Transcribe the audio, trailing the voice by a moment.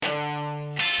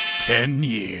10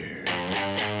 years.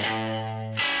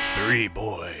 3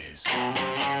 boys.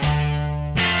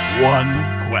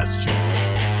 1 question.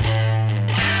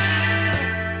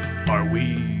 Are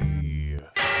we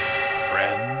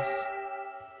friends?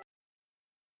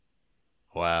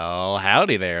 Well,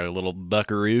 howdy there, little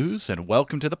buckaroos, and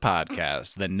welcome to the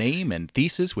podcast, the name and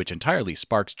thesis which entirely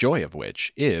sparks joy of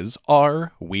which is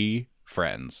Are We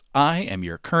Friends? I am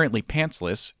your currently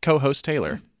pantsless co-host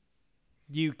Taylor.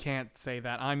 You can't say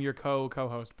that. I'm your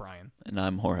co-host, Brian. And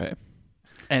I'm Jorge.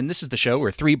 And this is the show where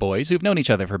 3 boys who've known each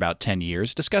other for about 10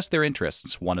 years discuss their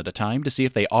interests one at a time to see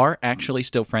if they are actually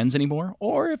still friends anymore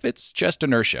or if it's just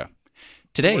inertia.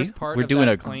 Today, The worst part we're of doing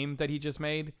that a claim that he just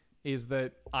made is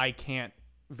that I can't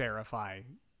verify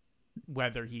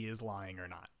whether he is lying or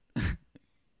not.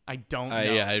 I don't know.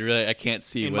 Yeah, I can't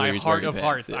see in whether my he's heart wearing of pants,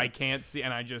 hearts, yeah. I can't see,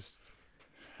 and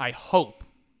I hope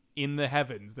in the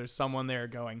heavens there's someone there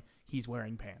going, he's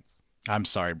wearing pants. I'm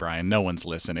sorry, Brian. No one's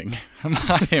listening.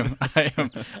 I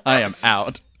am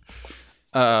out.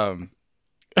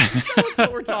 That's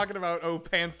what we're talking about. Oh,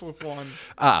 pantsless one.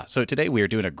 So today we are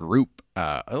doing a group.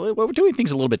 We're doing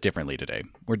things a little bit differently today.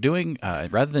 We're doing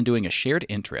rather than doing a shared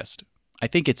interest, I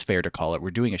think it's fair to call it.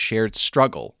 We're doing a shared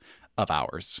struggle of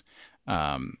ours.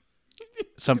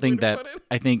 Something that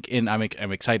I think, and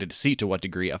I'm excited to see to what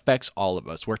degree affects all of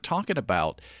us. We're talking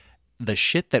about the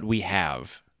shit that we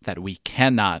have that we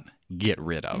cannot get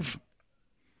rid of.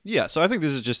 Yeah, so I think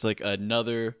this is just like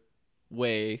another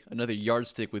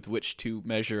yardstick with which to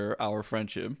measure our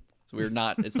friendship. So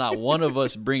it's not one of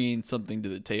us bringing something to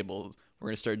the table. We're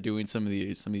going to start doing some of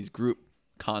these group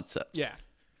concepts.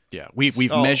 Yeah, we've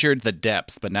measured the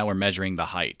depth, but now we're measuring the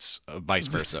heights, vice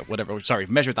versa. Whatever. Sorry,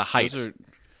 we've measured the heights.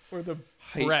 Or the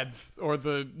breadth,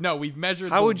 we've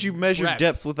measured. How would you measure breadth.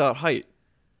 depth without height?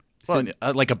 Well,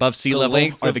 like above sea the level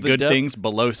length are of the the good depth? things,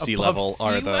 below sea Above level sea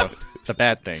are level? the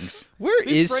bad things. Where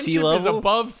This is friendship sea level? is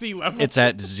above sea level. It's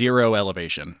at 0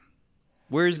 elevation,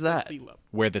 Where is that? Sea level.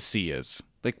 where the sea is.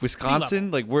 Like Wisconsin?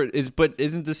 Like where is? But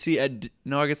isn't the sea at?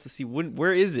 No, I guess the sea wouldn't.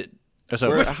 Where is it?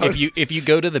 So if you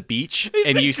go to the beach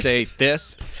and you say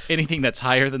this, anything that's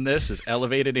higher than this is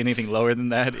elevated, anything lower than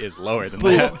that is lower than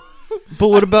that. But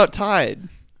what about tide?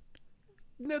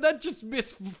 No, that just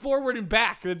is forward and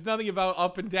back. There's nothing about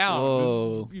up and down.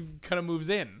 Whoa. It kind of moves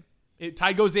in.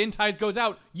 Tide goes in, tide goes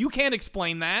out. You can't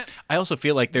explain that. I also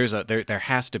feel like there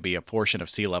has to be a portion of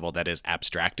sea level that is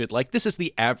abstracted. Like this is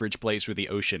the average place where the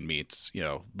ocean meets,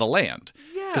 the land.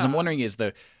 Yeah. Because I'm wondering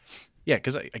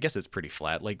because I guess it's pretty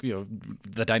flat. Like, the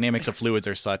dynamics of fluids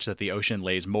are such that the ocean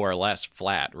lays more or less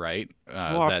flat, right?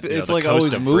 That, it's the like coast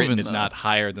always of moving, Britain is though. not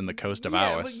higher than the coast of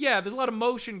ours. There's a lot of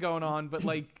motion going on, but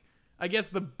I guess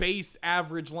the base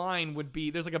average line would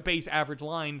be there's like a base average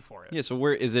line for it. Yeah, so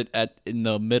where is it in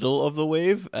the middle of the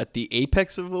wave? At the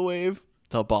apex of the wave?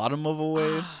 The bottom of a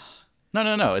wave?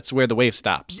 No. It's where the wave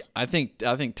stops. I think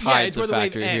it's tide's where a the wave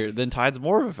factor here. ends. Then tide's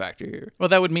more of a factor here. Well,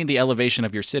 that would mean the elevation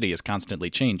of your city is constantly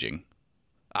changing.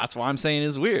 That's why I'm saying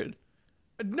it's weird.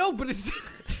 No, but it's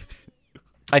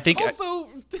I think also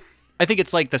I think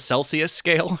it's like the Celsius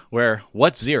scale, where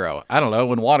what's 0? I don't know,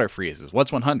 when water freezes. What's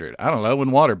 100? I don't know,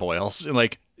 when water boils.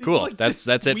 Like, cool. like, that's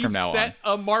it from now We've set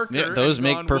a marker. Yeah, those and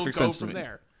make gone, perfect we'll go sense to from me.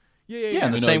 there. Yeah, in the We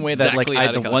know same way that exactly like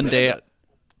how to the one day calculate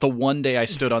the one day I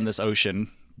stood on this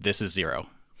ocean, this is 0.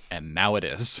 And now it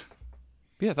is.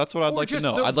 Yeah, that's what I'd Or like to just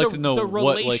know. I'd like to know the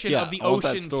what, relation of the I want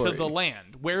that ocean to story. the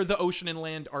land. Where the ocean and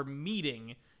land are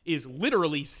meeting is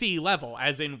literally sea level,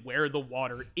 as in where the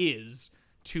water is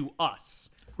to us.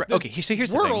 Right, The okay, so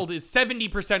here's the thing. world is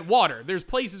 70% water. There's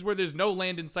places where there's no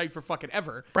land in sight for fucking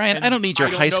ever. Brian, and I don't need your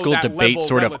high know school that debate level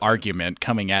sort of relative. argument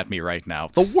coming at me right now.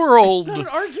 The world It's not an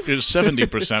argument. is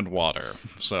 70% water.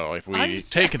 So if we I'm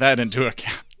take that into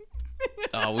account.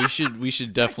 Oh, we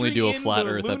should definitely do a Factoring in flat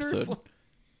the Earth lunar episode.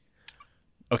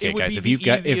 Okay, It would guys, be if the you've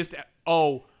got easiest.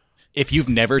 if you've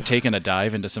never taken a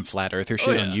dive into some flat earther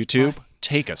shit on yeah. YouTube,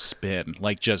 take a spin.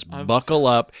 Like, just buckle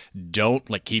up. Don't,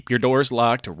 keep your doors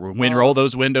locked. Roll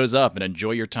those windows up and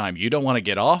enjoy your time. You don't want to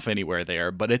get off anywhere there,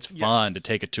 but it's fun to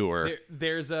take a tour.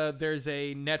 There's a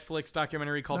Netflix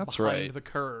documentary called That's Behind right. the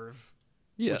Curve,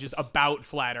 Yes. which is about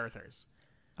flat earthers.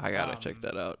 I gotta check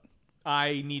that out.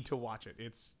 I need to watch it.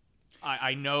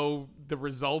 I know the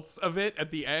results of it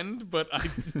at the end, but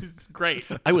it's great.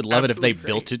 I would love it if they Absolutely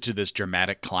built great. it to this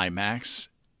dramatic climax,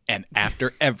 and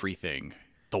after everything,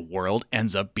 the world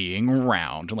ends up being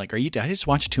round. I'm like, did I just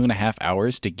watch 2.5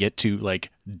 hours to get to,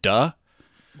 duh?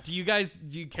 Do you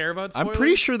care about I'm spoilers?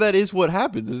 pretty sure that is what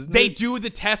happens, isn't They it? do the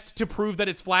test to prove that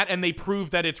it's flat, and they prove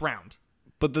that it's round.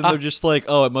 But then they're just like,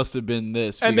 oh, it must have been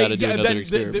this. We And got to do another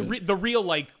experiment. the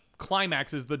real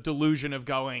climax is the delusion of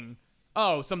going,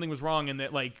 oh, something was wrong, and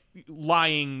that like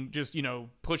lying, just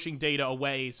pushing data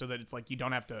away so that it's like you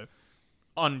don't have to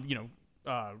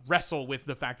wrestle with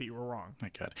the fact that you were wrong. My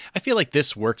God, I feel like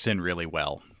this works in really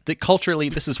well. That culturally,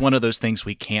 this is one of those things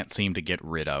we can't seem to get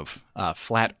rid of.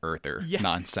 Flat earther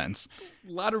nonsense.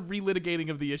 A lot of relitigating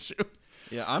of the issue.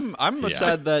 Yeah, I'm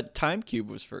sad that Time Cube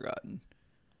was forgotten.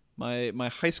 My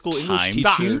high school English Time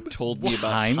teacher Cube? told me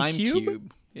about Time Time Cube?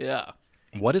 Cube. Yeah.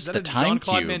 What is Is that the a Time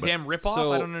Jean-Claude Cube? Van Damme ripoff?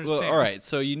 So, I don't understand. all right,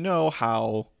 so you know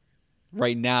how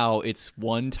right now it's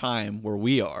one time where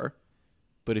we are,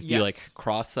 but if you like Yes.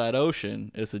 cross that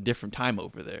ocean, it's a different time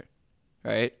over there,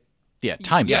 right? Yeah,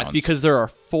 time Yes, zones. because there are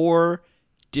 4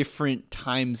 different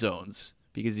time zones.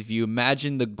 Because if you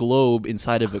imagine the globe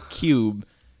inside of a cube,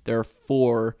 there are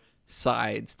 4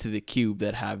 sides to the cube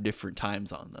that have different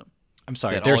times on them. I'm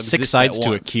sorry, that there are all 6 exist sides at to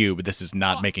a once. cube. This is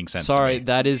not making sense Sorry, to me.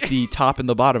 that is the top and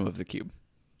the bottom of the cube.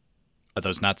 Are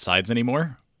those not sides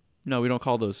anymore? No, we don't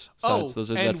call those sides. Oh,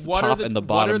 That's the what top are and the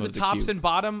bottom what are the of the tops cube. and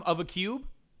bottom of a cube?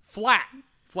 Flat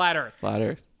Earth. Flat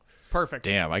Earth. Perfect.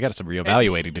 Damn, I got some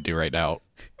reevaluating to do right now.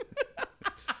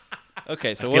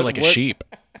 Okay, so I feel like a sheep.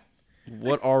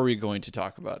 What are we going to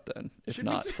talk about then, if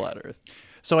not Flat Earth?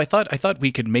 So I thought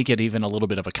we could make it even a little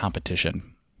bit of a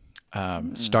competition.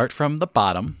 Start from the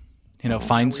bottom.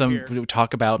 Find some,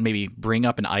 talk about, maybe bring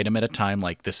up an item at a time.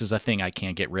 Like, this is a thing I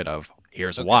can't get rid of.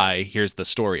 Here's why. Here's the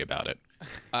story about it.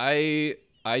 I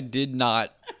did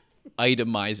not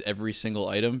itemize every single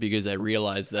item because I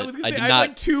realized that I was gonna I say, did I not. have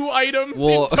like 2 items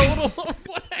Well- in total of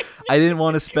what I didn't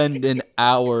want to spend an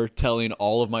hour telling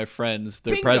all of my friends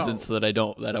their Bingo. presents that I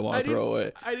want to throw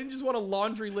away. I didn't just want a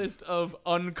laundry list of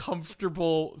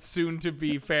uncomfortable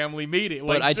soon-to-be family meeting.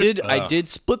 But Like, I did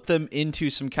split them into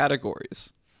some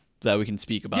categories that we can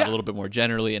speak about Yeah. a little bit more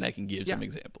generally, and I can give some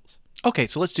examples. Okay,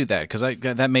 so let's do that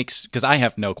because I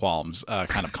have no qualms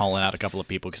kind of calling out a couple of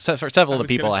people because for several of the was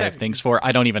people gonna I have say. things for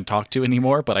I don't even talk to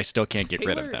anymore, but I still can't get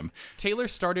rid of them. Taylor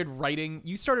started writing.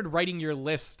 You started writing your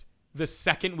list the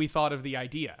second we thought of the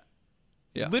idea.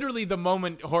 Yeah. Literally the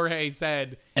moment Jorge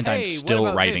said, And I'm "Hey, still what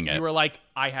about writing this?" it. You were like,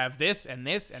 "I have this and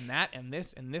this and that and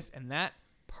this and this and that."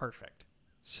 Perfect.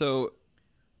 So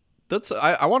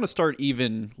I want to start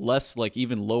even less, like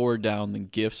even lower down than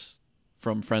gifts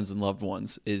from friends and loved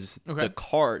ones is Okay. the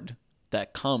card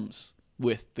that comes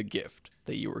with the gift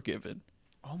that you were given.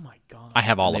 Oh my god. I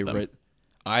have all They of them. write-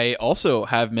 I also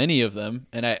have many of them,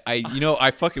 and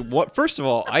I fucking what? First of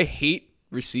all, I hate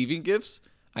receiving gifts.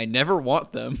 I never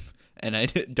want them, and I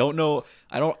don't know.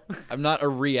 I'm not a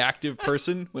reactive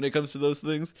person when it comes to those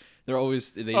things.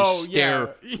 They just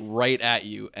stare yeah. right at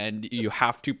you, and you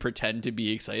have to pretend to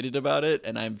be excited about it.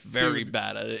 And I'm very Dude,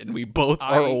 bad at it, and we both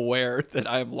are aware that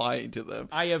I'm lying to them.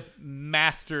 I have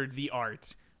mastered the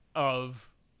art of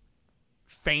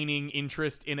feigning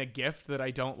interest in a gift that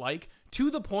I don't like to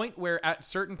the point where at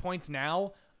certain points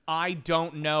now I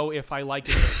don't know if I like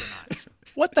it or not.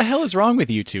 What the hell is wrong with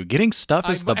you two? Getting stuff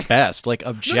is the best. Like,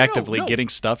 objectively, no. getting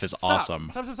stuff is awesome.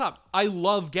 Stop. I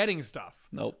love getting stuff.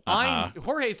 Nope.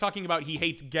 Jorge's talking about he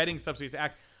hates getting stuff, so he has to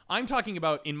act. I'm talking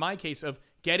about, in my case, of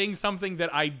getting something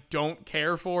that I don't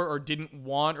care for or didn't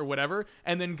want or whatever,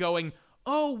 and then going,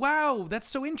 oh, wow, that's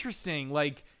so interesting.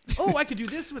 Like, oh, I could do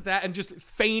this with that, and just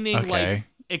feigning, like, Okay.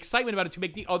 excitement about it to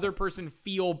make the other person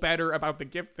feel better about the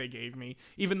gift they gave me,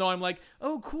 even though I'm like,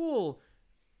 oh, cool.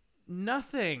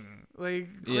 Nothing.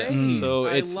 Like, great. So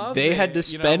I it's love they had it, to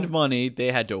spend money,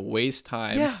 they had to waste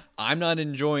time. Yeah. I'm not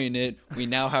enjoying it. We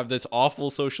now have this awful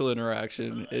social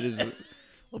interaction. It is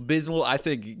abysmal. I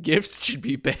think gifts should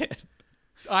be banned.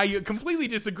 I completely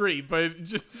disagree, but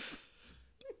just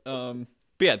But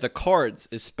yeah, the cards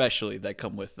especially that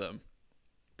come with them.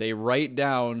 They write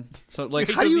down so like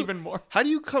hate how do those you even more. how do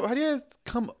you guys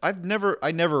come I never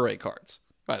write cards,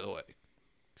 by the way.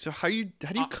 So how do you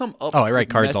come up Oh, I write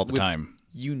with cards all the time.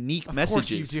 unique Of course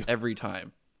you messages do. every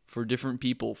time for different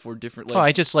people, for different Oh,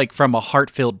 I just, like, from a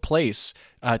heart-filled place,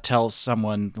 tell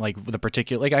someone, like, the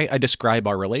particular, like, I describe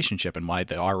our relationship and why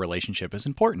our relationship is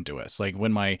important to us. Like,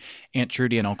 when my Aunt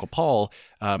Trudy and Uncle Paul,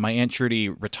 my Aunt Trudy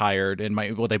retired, and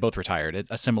they both retired at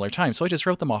a similar time. So I just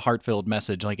wrote them a heart-filled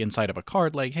message, like, inside of a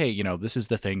card, like, hey, this is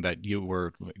the thing that you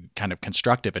were kind of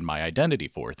constructive in my identity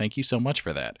for. Thank you so much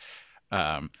for that.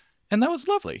 And that was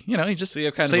lovely. You just So you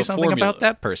have kind say of a something formula. about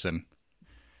that person.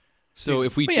 So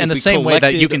if we Yeah, in if the we same way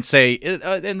that you collected- can say,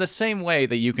 in the same way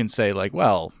that you can say, like,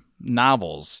 well,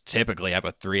 novels typically have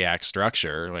a 3-act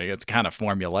structure. Like, it's kind of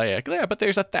formulaic. Yeah, but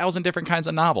there's 1,000 different kinds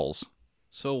of novels.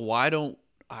 So why don't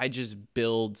I just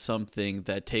build something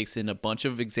that takes in a bunch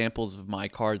of examples of my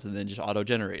cards and then just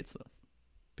auto-generates them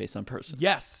based on person?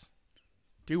 yes.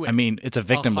 Do it. I mean, it's a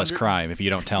victimless 100 crime if you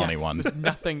don't tell Yeah, anyone. There's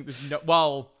nothing. There's no.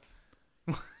 Well,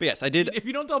 But yes, I did. If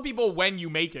you don't tell people when you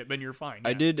make it, then you're fine. I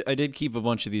yeah. did keep a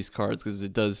bunch of these cards because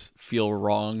it does feel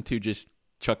wrong to just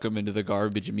chuck them into the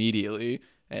garbage immediately.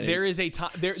 And There is a time.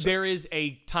 There is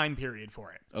a time period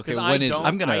for it. Okay, 'Cause when is- don't-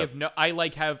 I'm gonna- I have no. I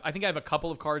I think I have a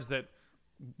couple of cards that,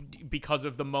 because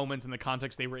of the moments and the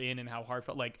context they were in and how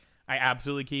heartfelt, like I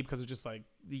absolutely keep because it's just like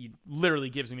it literally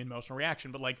gives me an emotional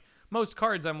reaction. But like most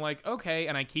cards, I'm like okay,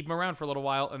 and I keep them around for a little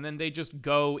while, and then they just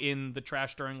go in the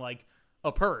trash during like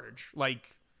a purge,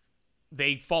 like.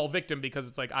 They fall victim because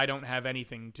it's like I don't have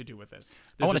anything to do with this.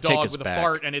 There's wanna a take dog us with back. a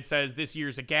fart and it says this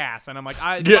year's a gas, and I'm like,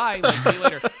 bye, like, see you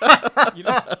later. You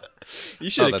know, you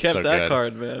should have that's kept so that good.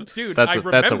 card, man. dude, That's I a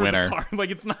remember winner. the card. Like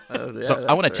it's not. So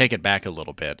I want to take it back a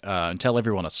little bit and tell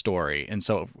everyone a story. And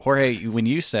so, Jorge, when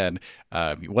you said,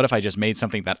 what if I just made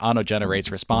something that auto-generates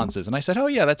responses? And I said, oh,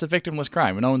 yeah, that's a victimless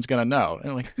crime. No one's going to know. And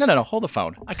I'm like, no, hold the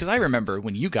phone. Because I remember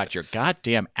when you got your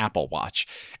goddamn Apple Watch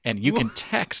and you can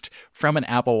text from an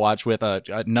Apple Watch with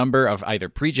a number of either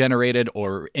pre-generated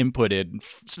or inputted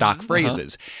stock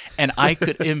phrases. And I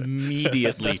could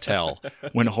immediately tell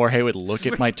when Jorge would look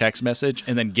at my text message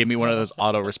and then give me one of those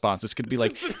auto responses. Could be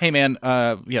like, hey, man,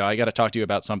 I got to talk to you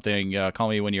about something. Call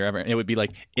me when you're ever. And it would be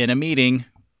like, in a meeting.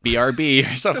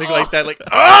 BRB or something like that. Like,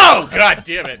 oh, God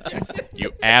damn it.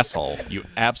 You asshole. You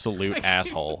absolute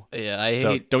asshole. Yeah, I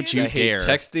So hate. don't you I hate dare.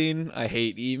 texting. I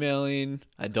hate emailing.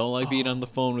 I don't like being on the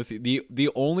phone with you. The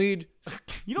only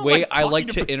You don't way like I like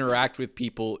talking to interact with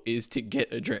people is to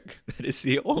get a drink. That is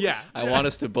the only. Yeah. I want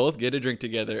us to both get a drink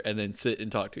together and then sit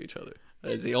and talk to each other.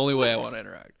 That is the only way I want to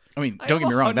interact. I mean, I don't am get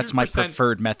me wrong. That's my 100%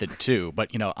 preferred method too.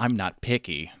 But, I'm not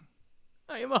picky.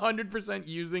 I am 100%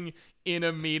 using in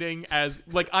a meeting as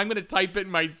like I'm gonna type it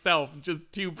myself, just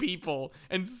two people,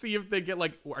 and see if they get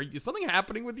like, is something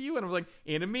happening with you? And I'm like,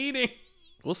 in a meeting.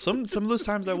 Well, some of those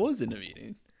times I was in a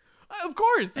meeting. Of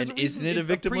course. there's And a reason isn't it a it's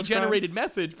victimless crime? pre-generated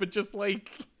message, but just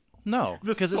like No,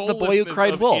 The because it's the boy who soullessness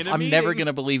cried of wolf. in a I'm never meeting.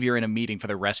 gonna believe you're in a meeting for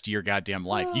the rest of your goddamn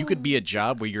life. You could be a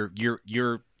job where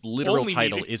your literal Only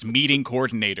title meetings. is meeting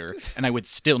coordinator, and I would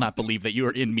still not believe that you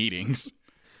are in meetings.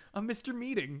 a Mr.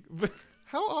 Meeting.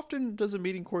 How often does a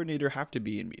meeting coordinator have to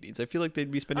be in meetings? I feel like they'd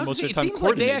be spending I was most gonna of say, their it time seems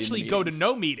like they coordinating. actually the go to meetings.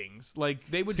 no meetings. Like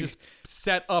they would just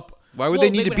set up. Why would well,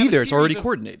 they need to would be have a there? It's already series of-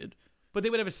 coordinated. But they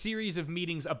would have a series of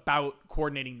meetings about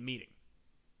coordinating the meeting.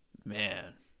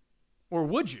 Man. Or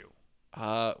would you?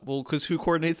 Well, because who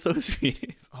coordinates those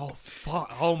meetings? Oh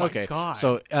fuck! Oh my Okay, god!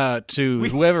 so to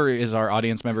whoever is our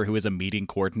audience member who is a meeting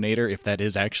coordinator, if that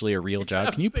is actually a real job,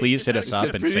 I'm can you saying please hit that us is up I'm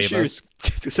and pretty save sure us?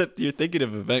 Except you're thinking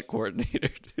of event coordinator.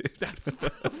 Dude. That's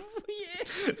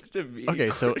It's a meeting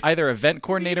Okay, so either event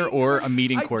coordinator or a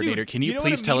meeting Dude, coordinator. Can you you know what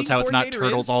please a tell us meeting how it's not coordinator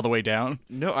turtles is? all the way down?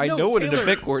 No, I No, know what Taylor. an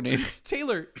event coordinator.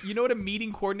 Taylor, you know what a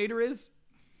meeting coordinator is?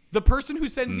 The person who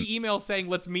sends Hmm. the email saying,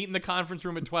 "Let's meet in the conference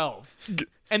room at 12."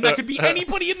 And that could be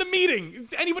anybody in the meeting.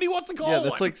 Anybody wants to call Yeah,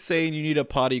 that's one. like saying you need a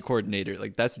potty coordinator.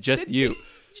 Like that's just you.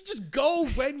 You just go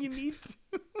when you need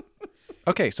to.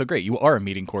 Okay, so great. You are a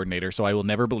meeting coordinator, so I will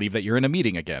never believe that you're in a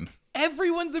meeting again.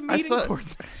 Everyone's a meeting thought-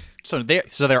 coordinator.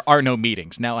 So there are no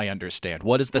meetings. Now I understand.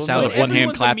 What is the Well, sound no, of one hand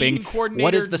everyone's a clapping? meeting coordinator,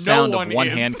 What is the no sound one of one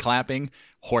is. hand clapping?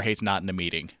 Jorge's not in a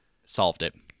meeting. Solved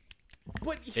it.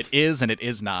 What? It is and it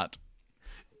is not.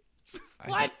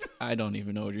 What? I don't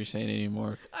even know what you're saying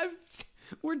anymore.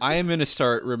 We're I am gonna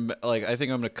start. I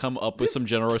think I'm gonna come up with some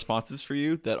general responses for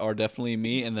you that are definitely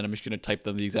me, and then I'm just gonna type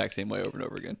them the exact same way over and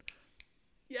over again.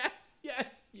 yes.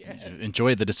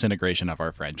 Enjoy the disintegration of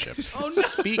our friendship. Oh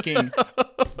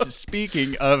no.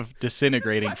 Speaking of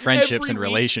disintegrating friendships and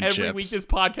relationships. Every week, this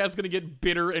podcast is gonna get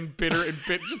bitter and bitter and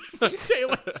bitter. Just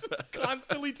Taylor just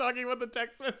constantly talking about the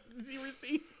text messages he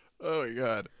received. Oh my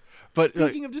god. But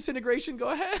Speaking of disintegration, go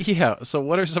ahead. yeah, so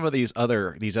what are some of these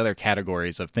other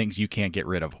categories of things you can't get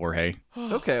rid of, Jorge?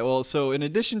 Okay, well, so in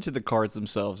addition to the cards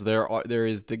themselves, there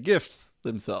is the gifts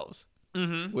themselves,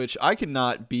 which I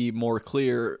cannot be more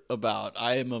clear about.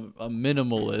 I am a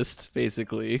minimalist,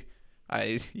 basically.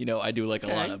 I do like a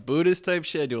lot Okay. of Buddhist type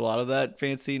shit. I do a lot of that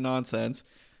fancy nonsense.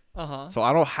 Uh-huh. So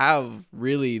I don't have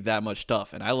really that much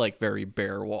stuff, and I like very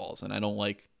bare walls, and I don't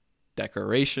like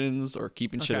decorations or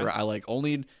keeping shit Okay. around. I like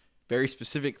only very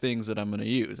specific things that I'm going to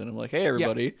use. And I'm like, hey,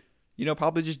 everybody,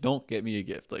 probably just don't get me a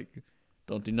gift. Like,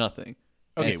 don't do nothing.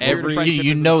 Okay, And well, every friendship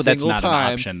you is know that's single not an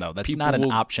time, option though. That's people not an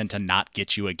will- option to not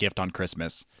get you a gift on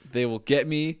Christmas. They will get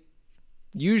me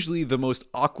usually the most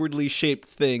awkwardly shaped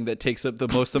thing that takes up the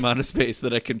most amount of space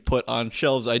that I can put on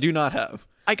shelves I do not have.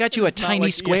 I got you a It's not tiny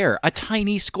like- square, a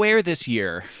tiny square this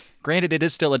year. Granted, it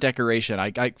is still a decoration.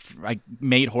 I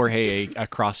made Jorge a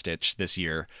cross stitch this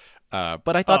year,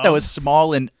 but I thought that was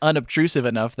small and unobtrusive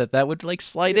enough that would like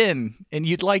slide in, and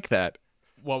you'd like that.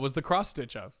 What was the cross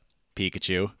stitch of?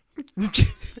 Pikachu.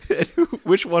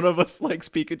 Which one of us likes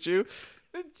Pikachu?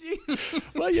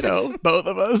 Well, both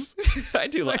of us. I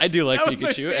do like That was my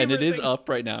Pikachu, and it favorite is thing. up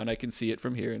right now, and I can see it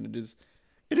from here, and it is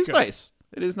Good. nice.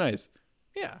 It is nice.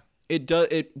 Yeah.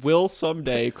 It will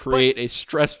someday create a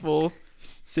stressful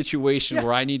situation Yeah.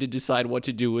 where I need to decide what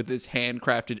to do with this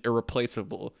handcrafted,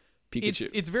 irreplaceable Pikachu.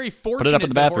 It's very it fortunate up in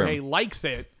the that bathroom. Jorge likes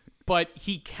it, but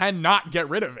he cannot get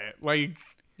rid of it. Like,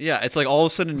 Yeah, it's like all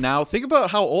of a sudden now. Think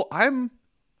about how old I'm.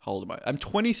 How old am I? I'm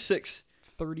 26,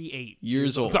 38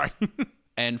 Years old. Sorry.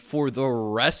 and for the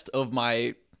rest of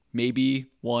my maybe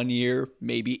 1 year,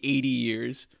 maybe 80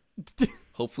 years,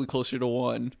 hopefully closer to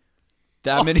one,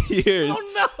 that many years,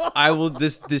 Oh no. I will.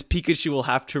 This Pikachu will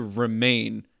have to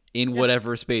remain in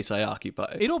whatever space I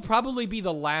occupy. It'll probably be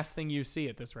the last thing you see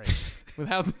at this rate.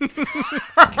 Without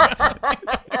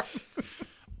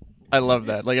I love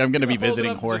that. Like, I'm going to be Hold it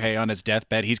visiting up, Jorge on his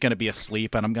deathbed. He's going to be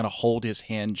asleep, and I'm going to hold his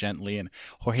hand gently, and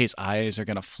Jorge's eyes are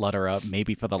going to flutter up,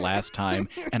 maybe for the last time,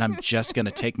 and I'm just going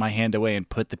to take my hand away and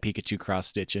put the Pikachu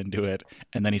cross-stitch into it,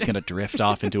 and then he's going to drift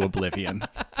off into oblivion.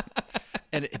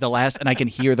 And I can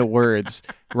hear the words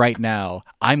right now.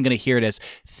 I'm going to hear it as,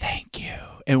 "Thank you."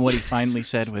 And what he finally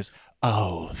said was,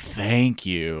 "Oh, thank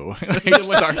you," like,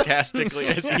 sarcastically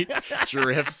as he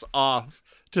drifts off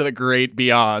to the great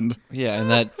beyond. Yeah, and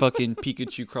that fucking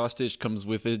Pikachu cross stitch comes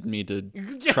with me to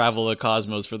travel the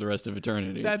cosmos for the rest of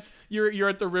eternity. That's you're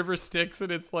at the river Styx, and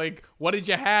it's like, what did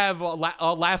you have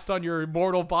last on your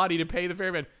mortal body to pay the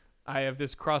ferryman? I have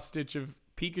this cross stitch of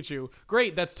Pikachu.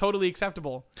 Great, that's totally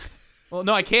acceptable. Well,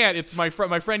 no, I can't. It's my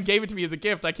friend gave it to me as a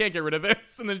gift. I can't get rid of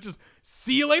this. And then it's just,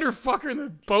 see you later, fucker. And the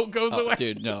boat goes away.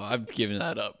 Dude, no, I'm giving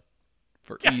that up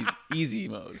for easy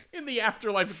mode. In the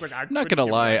afterlife, it's like, I'm Not gonna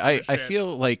lie, I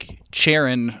feel like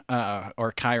Charon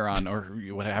or Chiron or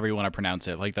whatever you want to pronounce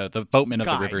it, like the boatman of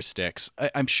Guy. the river Styx.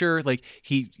 I'm sure, like,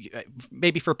 he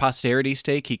maybe for posterity's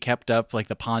sake he kept up like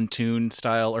the pontoon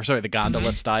style, or sorry, the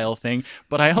gondola style thing.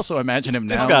 But I also imagine him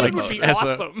now gotta like, It would be as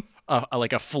awesome.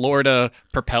 like a Florida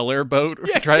propeller boat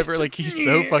Yes, driver. it's Like, just- he's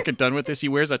so fucking done with this. He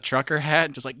wears a trucker hat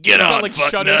and just like, get He's on, got like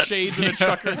fuck shutter nuts. shades and a Yeah.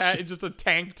 trucker hat. It's just a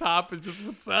tank top. It's just,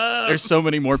 what's up? There's so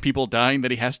many more people dying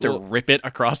that he has to rip it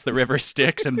across the river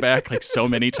Styx and back like so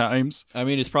many times. I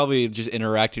mean, it's probably just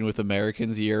interacting with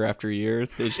Americans year after year.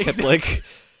 They just kept like,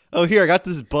 oh, here, I got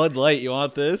this Bud Light. You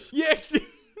want this? Yeah.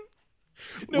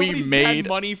 Nobody's made- had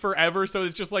money forever, so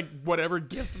it's just like whatever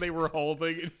gift they were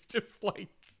holding. It's just like,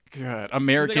 God,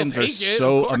 Americans "I'll are take it,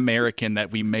 so of course." American that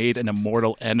we made an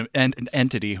immortal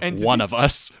entity, Entity. one of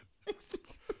us.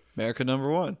 America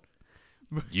 #1.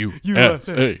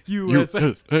 USA. USA.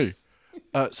 USA.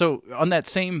 So on that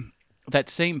same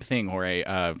thing, Jorge,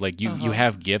 like you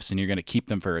have gifts and you're going to keep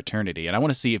them for eternity. And I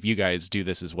want to see if you guys do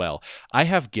this as well. I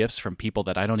have gifts from people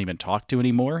that I don't even talk to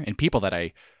anymore, and people that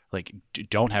I like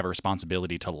don't have a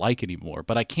responsibility to like anymore,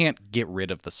 but I can't get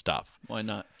rid of the stuff. Why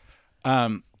not?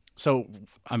 So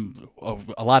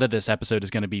a lot of this episode is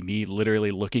going to be me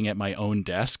literally looking at my own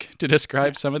desk to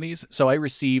describe some of these. So I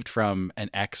received from an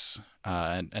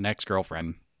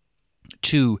ex-girlfriend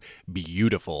 2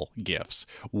 beautiful gifts.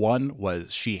 One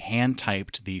was she hand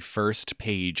typed the first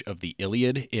page of the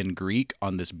Iliad in Greek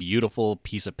on this beautiful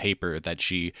piece of paper that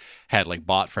she had like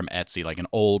bought from Etsy, like an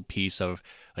old piece of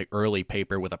like early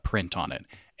paper with a print on it.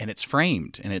 And it's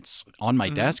framed and it's on my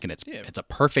desk, and it's a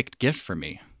perfect gift for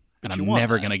me. And you I'm want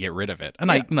never that. going to get rid of it. And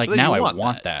Yeah, I but like then now you I want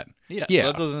want that. that.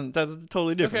 Yeah. So that's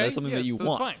totally different. okay, That's something yeah, that you so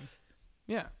want. That's fine.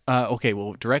 Yeah. Okay,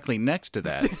 well, directly next to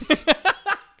that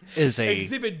is a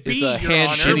Exhibit It's B, a Your hand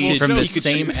Honor. shitty We'll from show the you.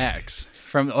 same ex.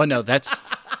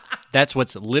 That's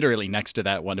what's literally next to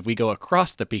that one. If we go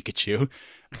across the Pikachu,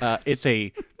 it's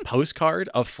a postcard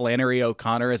of Flannery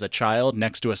O'Connor as a child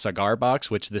next to a cigar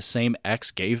box, which the same ex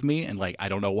gave me, and like I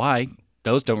don't know why.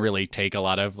 Those don't really take a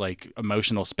lot of like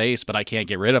emotional space, but I can't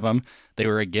get rid of them. They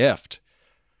were a gift.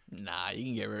 Nah, you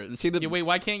can get rid of it. See the Yeah, wait,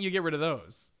 why can't you get rid of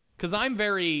those? Because I'm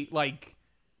very, like,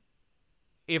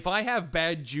 if I have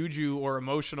bad juju or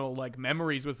emotional, like,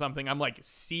 memories with something, I'm like,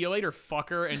 see you later,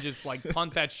 fucker, and just, like,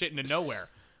 punt that shit into nowhere.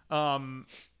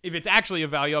 If it's actually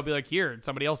of value, I'll be like, here,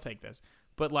 somebody else take this.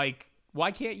 But, like,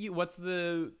 why can't you, what's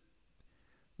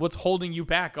holding you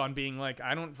back on being like,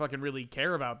 I don't fucking really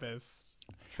care about this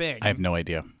thing? I have no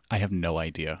idea. I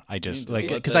just like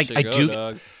Let because that shit go,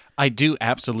 dog. I do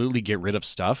absolutely get rid of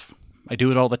stuff. I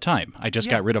do it all the time. I just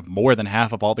got rid of more than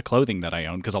half of all the clothing that I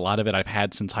own because a lot of it I've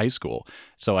had since high school.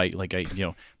 So I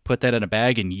put that in a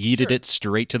bag and yeeted it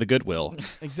straight to the Goodwill.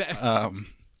 Exactly.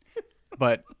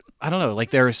 But I don't know.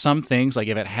 Like there are some things like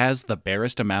if it has the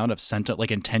barest amount of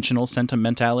intentional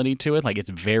sentimentality to it, like it's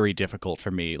very difficult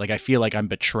for me. Like I feel like I'm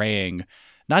betraying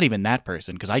not even that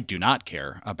person, because I do not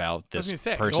care about I was this gonna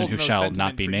say, it person holds who no shall sentiment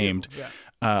not be for you. named. Yeah.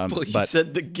 Well, you But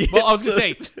said the gift. Well, I was gonna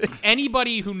say,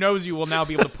 anybody who knows you will now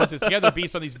be able to put this together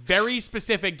based on these very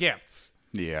specific gifts.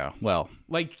 yeah, well,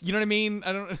 Like, you know what I mean?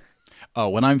 I don't. oh,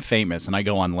 when I'm famous and I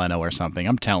go on Leno or something,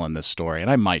 I'm telling this story, and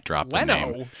I might drop the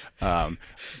name. Leno.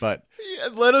 But Yeah,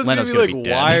 Leno's Leno's gonna be gonna like, be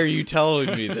dead. why are you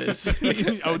telling me this?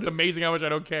 Oh, it's amazing how much I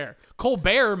don't care.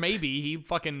 Colbert, maybe he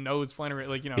fucking knows Flannery.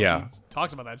 Like, you know, Yeah. he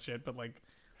talks about that shit. But like,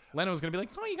 Leno's gonna be like,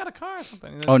 "So you got a car or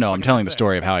something?" And oh that's no, I'm fucking- telling the that's it.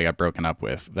 story of how I got broken up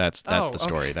with. That's Oh, the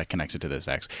story okay. that connects it to this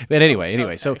ex. But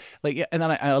anyway, so Okay. like, yeah, and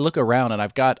then I look around and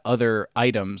I've got other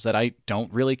items that I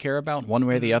don't really care about one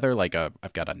way or Mm-hmm. the other. Like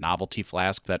I've got a novelty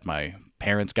flask that my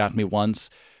parents got me once.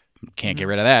 Can't Mm-hmm. get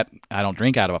rid of that. I don't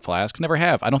drink out of a flask. Never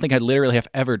have. I don't think I literally have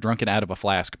ever drunken out of a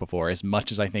flask before. As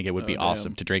much as I think it would be damn.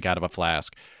 awesome to drink out of a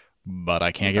flask, but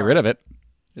I can't It's get all rid of it.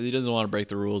 He doesn't want to break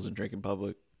the rules and drink in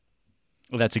public.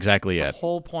 Well, that's exactly The it.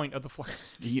 whole point of the flag.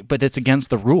 But it's against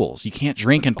the rules. You can't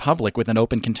drink in public with an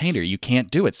open container. You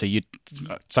can't do it. So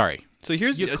sorry. So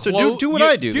here's You so clo- do what you-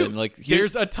 I do then. Like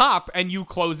there's a top and you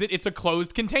close it. It's a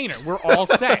closed container. We're all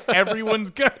set. Everyone's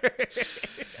good.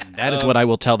 That is what I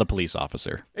will tell the police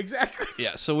officer. Exactly.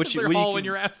 yeah. So what They're you hauling can,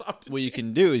 your ass off. To what you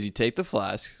can do is you take the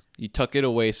flask, you tuck it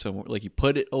away somewhere, like you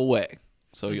put it away.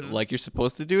 So Mm-hmm. like you're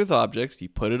supposed to do with objects, you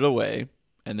put it away,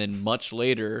 and then much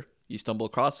later you stumble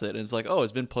across it, and it's like, oh,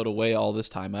 it's been put away all this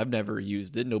time. I've never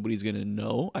used it. Nobody's gonna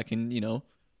know. I can,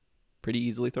 pretty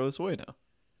easily throw this away now.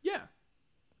 Yeah.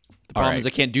 The problem right. is I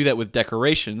can't do that with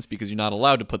decorations because you're not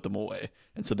allowed to put them away,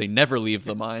 and so they never leave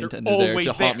the mind, They're and they're there always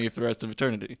to haunt there. me for the rest of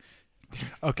eternity.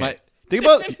 Okay. Think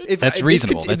about if That's if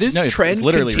reasonable. If That's- this no, it's trend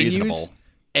literally continues reasonable.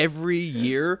 every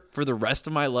year for the rest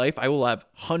of my life, I will have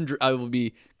I will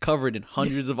be covered in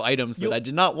hundreds of items that I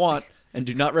did not want and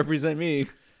do not represent me,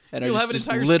 and You'll are have an just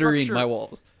entire littering structure my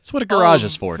walls. That's what a garage Of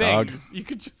is for, dog. things. You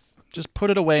could just. Just put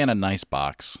it away in a nice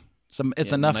box. It's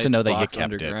Yeah, enough nice to know that you box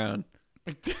kept it. underground.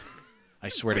 I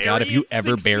swear to Bury God, if you it ever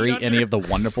 6 feet bury under. any of the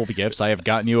wonderful gifts I have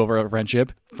gotten you over a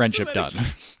friendship done.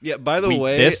 Yeah. By the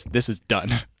way, This is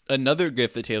done. another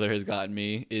gift that Taylor has gotten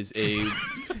me is a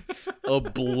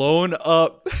blown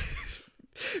up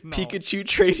Pikachu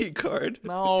trading card.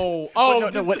 No. Oh, no,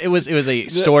 this- what it was a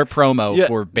store promo yeah,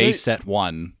 for base set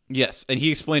 1. Yes, and he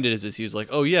explained it as this. He was like,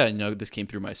 "Oh yeah, this came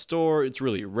through my store. It's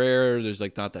really rare. There's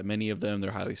like not that many of them.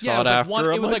 They're highly yeah, sought after." I'm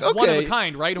it was like okay. one of a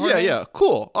kind, right? Yeah, Jorge? yeah,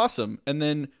 cool, awesome. And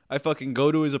then I fucking go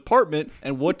to his apartment,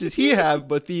 and what does he have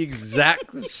but the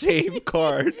exact same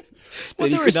card? Well, that he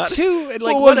there could was not- two, and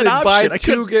like what one was an it? option. Buy I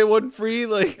two, couldn't- get one free.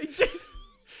 Like,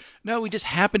 No, we just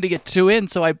happened to get 2 in,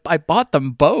 so I bought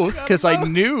them both because I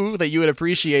knew that you would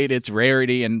appreciate its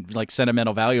rarity and like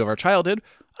sentimental value of our childhood.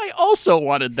 I also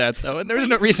wanted that though, and there's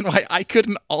no reason why I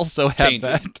couldn't also have Change it.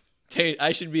 that. hey,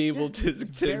 I should be able to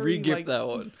very, re-gift like- that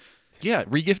one. Yeah,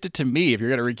 regift it to me if you're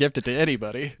gonna regift it to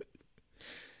anybody.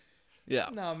 Yeah.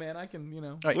 No, man, I can,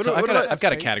 All right, What so do- I've what got do I- I've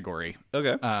got a face? category.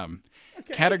 Okay.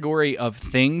 Category of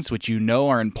things which you know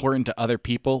are important to other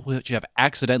people, which have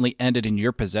accidentally ended in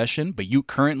your possession, but you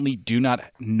currently do not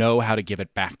know how to give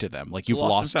it back to them. Like you've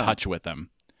Lost and lost found. touch with them.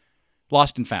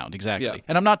 Lost and found, exactly. Yeah.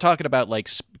 And I'm not talking about like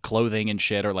clothing and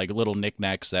shit or like little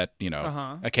knicknacks that,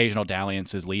 Uh-huh. occasional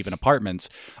dalliances leave in apartments.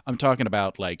 I'm talking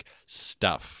about like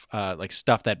stuff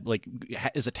that like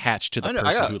is attached to the I know.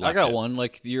 person who left I got it. one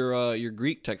like your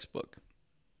Greek textbook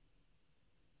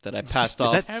that I passed Is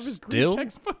off. that Have his Greek Still?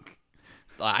 textbook.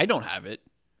 I don't have it.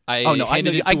 I Oh, no, I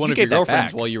handed know it to you one of gave your that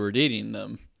girlfriends back. while you were dating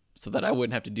them, so that I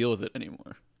wouldn't have to deal with it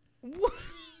anymore.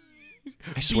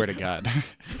 I swear to God,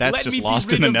 that's Let just me be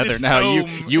lost in rid the of nether this now.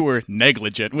 tome. You were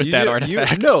negligent with that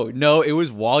artifact. No, it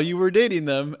was while you were dating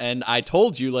them, and I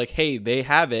told you like, hey, they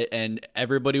have it, and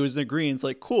everybody was in agreement. It's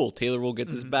like, cool, Taylor will get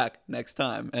this back next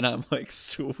time, and I'm like,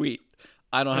 sweet.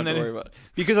 I don't have And to then worry it's- about it.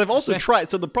 Because I've also tried.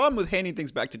 So the problem with handing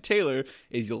things back to Taylor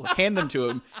is you'll hand them to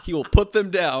him, he will put them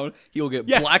down, he will get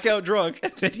Yes. blackout drunk,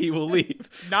 and then he will leave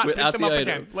Not pick without them the up item.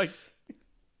 again. Like,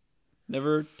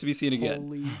 Never to be seen again.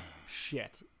 holy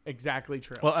shit. Exactly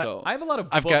true. Well, So I have a lot of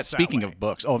I've books got that speaking way. of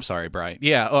books. Oh, I'm sorry, Brian.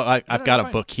 Yeah, I've no, got a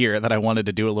fine. book here that I wanted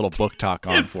to do a little book talk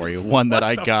on Just- for you. One that what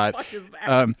I the got. fuck is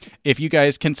that? If you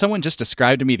guys can, someone just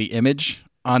describe to me the image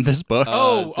on this book. That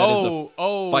is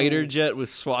oh. fighter jet with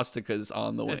swastikas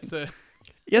on the wing. It's a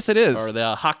Yes, it is. Or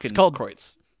the It's called-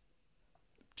 Hakenkreuz.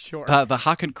 sure. The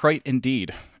Hakenkreuz,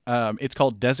 indeed. It's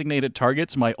called Designated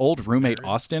Targets. My old roommate Nerds.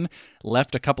 Austin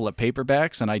left a couple of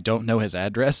paperbacks, and I don't know his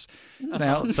address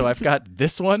now. So I've got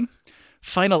this one,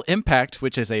 Final Impact,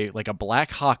 which is a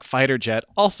Black Hawk fighter jet,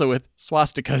 also with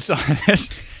swastikas on it,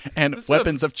 and This is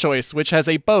Weapons of Choice, which has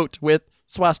a boat with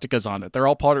swastikas on it. They're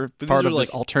all part of these are this like-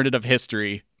 alternative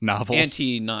history novels.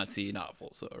 anti-Nazi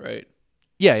novels, though, right?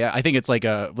 Yeah. I think it's like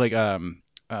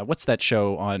what's that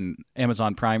show on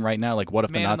Amazon Prime right now? Like, what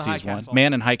if Man the in the High Nazis won? Castle.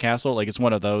 Man in High Castle. Like, it's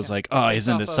one of those. Yeah. Like, oh, Based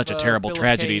isn't off this of, such a terrible Philip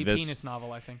tragedy? K. This penis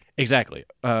novel, I think. exactly.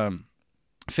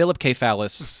 Philip K.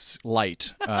 Fallis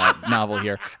light novel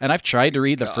here, and I've tried to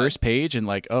read the first page and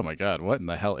like, oh my god, what in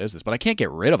the hell is this? But I can't get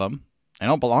rid of them. They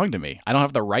don't belong to me. I don't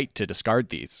have the right to discard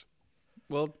these.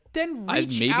 Well, Then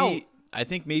reach out. I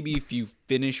think maybe if you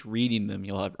finish reading them,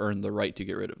 you'll have earned the right to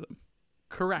get rid of them.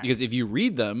 Correct. Because if you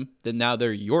read them, then now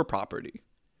they're your property.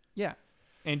 Yeah.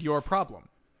 And your problem.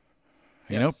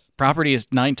 You know, Yes. property is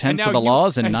 9/10 And of now the you-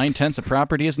 laws, and 9/10 of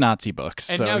property is Nazi books.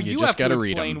 And so now you you just have got to to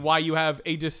read explain them. why you have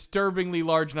a disturbingly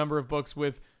large number of books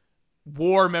with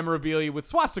war memorabilia with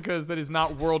swastikas that is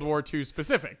not World War II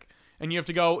specific. And you have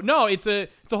to go, no, it's a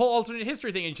whole alternate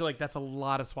history thing. And you're like, that's a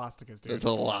lot of swastikas, dude. There's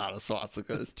a lot of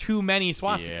swastikas. Too many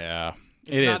swastikas. Yeah,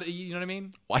 It's it not, is. You know what I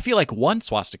mean? I feel like one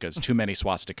swastika is too many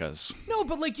swastikas. No,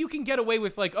 but like you can get away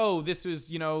with like, oh, this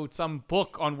is, some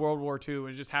book on World War II and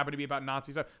it just happened to be about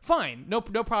Nazi stuff. Fine. No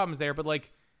problems there. But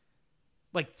like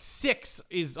 6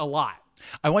 is a lot.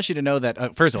 I want you to know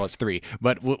that first of all, it's 3.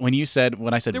 But when I said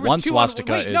There was one 2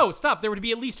 swastika wait, is no, stop. There would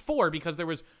be at least 4 because there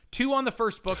was 2 on the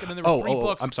first book and then there were 3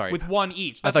 books I'm sorry. with 1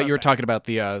 each. I That's thought what you were I'm saying. talking about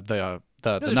the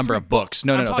there's number 3 of books.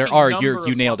 No, I'm there talking are. number You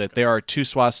of nailed it. swastikas. There are 2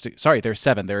 swastikas. Sorry, there are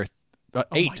 7. There are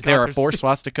 8. God, There are there's- 4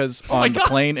 swastikas my on the God.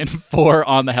 plane and 4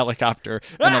 on the helicopter,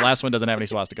 and the last one doesn't have any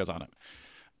swastikas on it.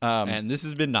 And this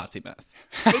has been Nazi math.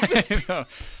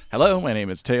 Hello, my name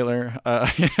is Taylor.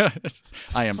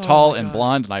 I am tall and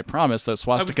blonde, and I promise those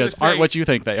gonna swastikas say- aren't what you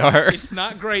think they are. It's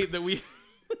not great that we.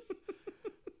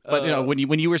 But when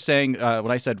you were saying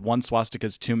when I said one swastika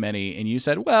is too many, and you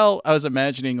said, well, I was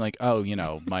imagining like, oh,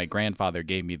 my grandfather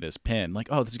gave me this pin. Like,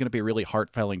 oh, this is going to be a really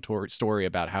heart-filling story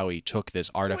about how he took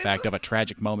this artifact of a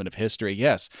tragic moment of history.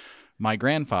 Yes, my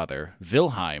grandfather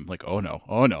Wilhelm. Like, oh no.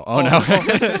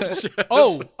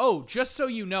 Just so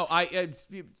you know,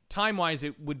 time-wise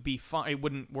it would be fine. It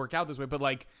wouldn't work out this way, but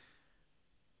like.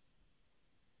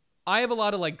 I have a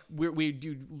lot of like we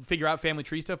do figure out family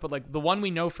tree stuff, but like the one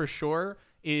we know for sure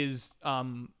is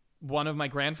one of my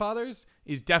grandfathers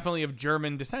is definitely of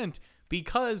German descent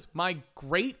because my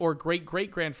great or great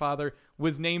great grandfather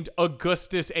was named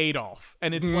Augustus Adolf,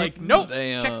 and it's like nope,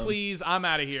 Damn. check please, I'm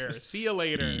out of here, see you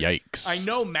later. Yikes. I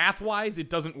know math wise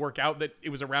it doesn't work out that it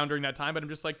was around during that time, but I'm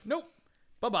just like nope,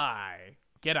 bye,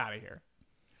 get out of here.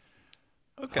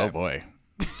 Okay. Oh boy.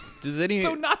 Does any?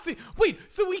 So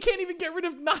so we can't even get rid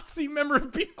of Nazi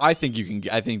memorabilia. I think you can.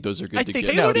 I think those are good I to think-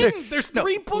 get. no, Taylor they're- didn't. There's no,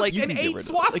 3 books like, you and can get 8 rid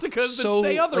of it. swastikas that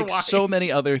say otherwise. Like so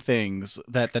many other things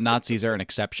that the Nazis are an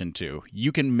exception to.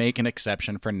 You can make an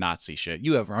exception for Nazi shit.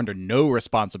 You are under no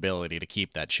responsibility to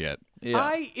keep that shit.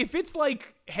 Yeah. If it's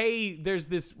like, hey, there's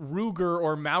this Ruger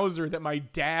or Mauser that my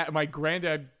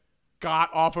granddad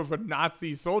got off of a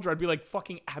Nazi soldier, I'd be like,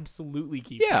 fucking absolutely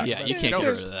keep Yeah. that. yeah, you That's can't dope. get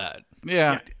rid of that.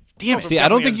 Yeah. Damn it. See, I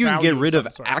don't definitely think you has can get value rid of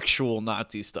of some sort. actual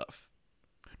Nazi stuff.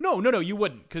 No, you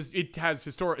wouldn't, because it has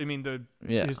the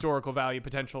Yeah. historical value,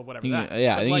 potential, whatever. You that. can-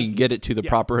 yeah, But I think like, you can get it to the yeah.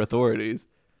 proper authorities.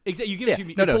 Exactly. You give it to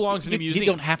me. No, It belongs in a you museum.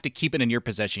 don't have to keep it in your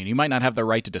possession. You might not have the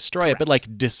right to destroy it, but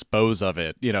like dispose of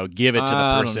it. Give it to the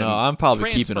I person. don't know. I'm probably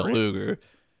keeping a Transfer it. Luger.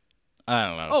 I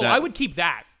don't know. Oh, That- I would keep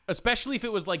that. Especially if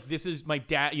it was like, this is my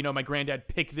dad, my granddad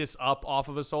picked this up off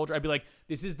of a soldier. I'd be like,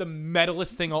 this is the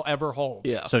metalest thing I'll ever hold.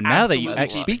 Yeah. So now that you,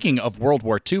 Absolutely. speaking of World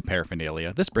War II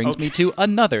paraphernalia, this brings me to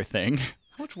another thing. How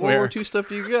much World War II stuff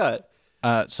do you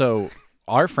got? So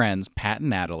our friends Pat and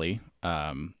Natalie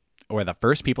were the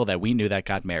first people that we knew that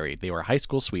got married. They were high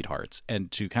school sweethearts, and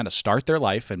to kind of start their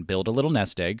life and build a little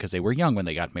nest egg because they were young when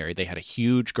they got married, they had a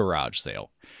huge garage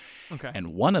sale. Okay.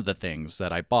 And one of the things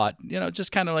that I bought,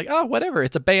 just kind of like, oh, whatever,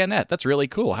 it's a bayonet. That's really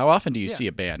cool. How often do you see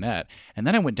a bayonet? And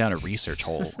then I went down a research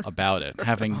hole about it,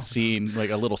 having seen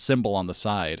like a little symbol on the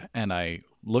side, and I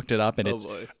looked it up, and it's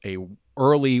boy. a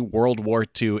early World War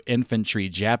II infantry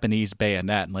Japanese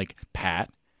bayonet. And like, Pat,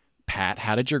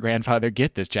 how did your grandfather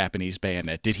get this Japanese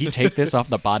bayonet? Did he take this off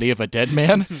the body of a dead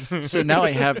man? So now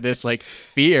I have this like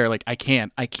fear, like I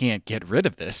can't get rid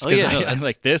of this. Oh, yeah, 'cause no, I'm that's-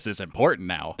 like, this is important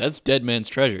now. That's dead man's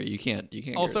treasure. You can't.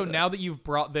 Get Also, rid of that. now that you've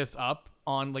brought this up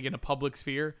on like in a public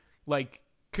sphere, like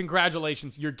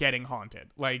congratulations, you're getting haunted.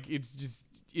 Like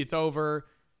it's over.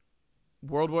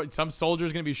 World War. Some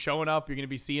soldier's gonna be showing up. You're gonna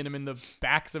be seeing them in the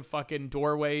backs of fucking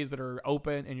doorways that are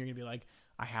open, and you're gonna be like,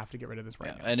 I have to get rid of this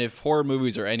right now. And if horror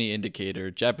movies are any indicator,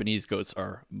 Japanese ghosts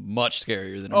are much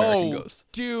scarier than American ghosts.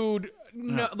 Dude,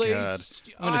 no, Oh, like, God.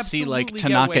 I'm gonna see like absolutely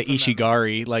get away Tanaka from them.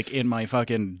 Ishigari like in my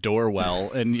fucking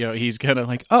doorwell, and he's gonna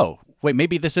like, oh, Wait,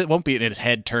 maybe it won't be, and his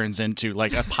head turns into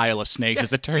like a pile of snakes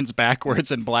as it turns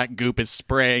backwards, and black goop is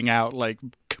spraying out, like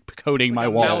coating my Like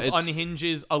a walls. mouth It's-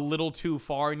 unhinges a little too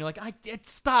far, and you're like,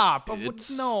 stop.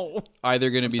 It's- No.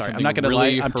 Either going to be Sorry, I'm something not gonna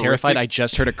really lie. I'm horrific. terrified. I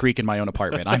just heard a creak in my own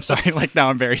apartment. I'm sorry. Like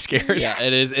now, I'm very scared. Yeah,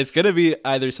 it is. It's going to be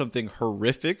either something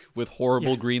horrific with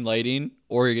horrible green lighting,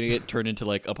 or you're going to get turned into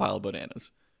like a pile of bananas.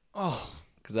 Oh,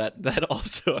 Because that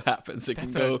also happens. It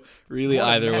That's can go really what a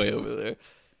either way mess. over there.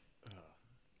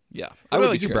 Yeah, What I would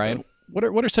about be you, scared, Brian?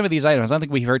 though. What are some of these items? I don't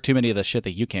think we've heard too many of the shit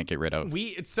that you can't get rid of.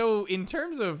 so in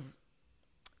terms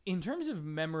of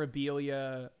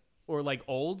memorabilia or like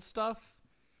old stuff,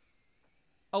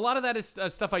 a lot of that is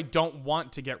stuff I don't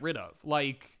want to get rid of.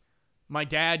 Like my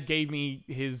dad gave me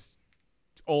his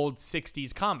old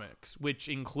 60s comics, which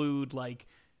include like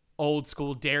old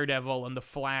school Daredevil and the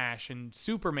Flash and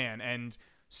Superman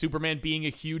being a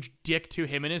huge dick to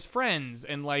him and his friends,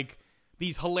 and like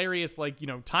these hilarious like,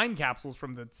 time capsules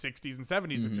from the 60s and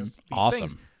 70s of just these Awesome.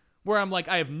 things where I'm like,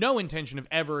 I have no intention of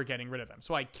ever getting rid of them.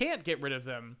 So I can't get rid of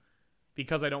them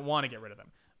because I don't want to get rid of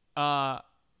them.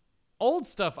 Old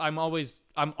stuff I'm always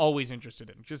interested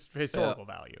in, just for historical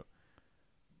value.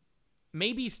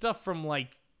 Maybe stuff from like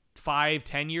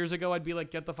 5-10 years ago, I'd be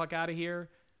like, get the fuck out of here.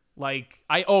 Like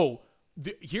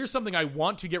here's something I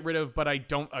want to get rid of, but I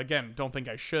don't think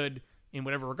I should in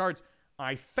whatever regards.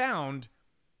 I found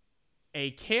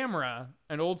a camera,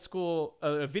 an old school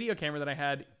a video camera that I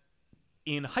had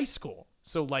in high school,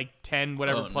 so like 10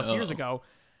 plus years ago,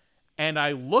 and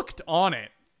I looked on it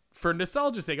for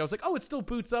nostalgia's sake. I was like, oh, it still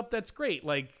boots up, that's great,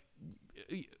 like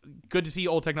good to see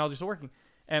old technology still working.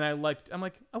 And I'm like, I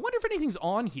wonder if anything's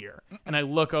on here, and I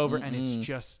look over and it's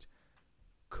just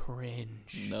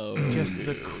cringe. No, Just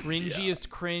the cringiest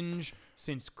cringe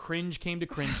since cringe came to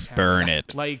Cringe Town. Burn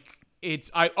it. Like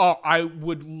I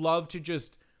would love to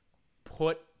just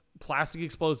put plastic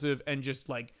explosive and just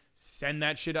like send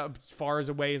that shit up as far as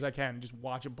away as I can and just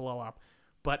watch it blow up,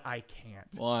 but I can't.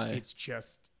 Why? It's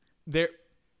just there.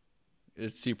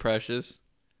 It's too precious.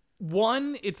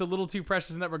 One, it's a little too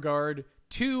precious in that regard.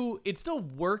 Two, it still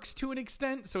works to an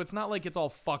extent, so it's not like it's all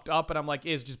fucked up and I'm like,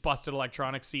 it's just busted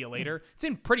electronics, see you later. It's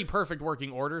in pretty perfect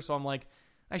working order, so I'm like,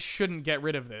 I shouldn't get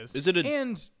rid of this. Is it a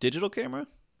and digital camera?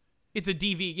 it's a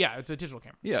DV, yeah, it's a digital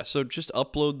camera. Yeah, so just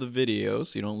upload the video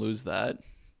so you don't lose that,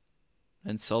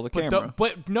 and sell the camera.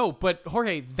 But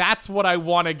Jorge, that's what I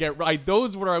want to get right.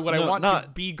 Those were what I No, want to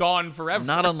not- be gone forever.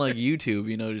 Not on like YouTube,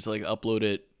 just like upload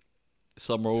it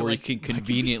somewhere where like, you can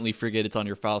conveniently forget it's on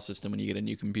your file system when you get a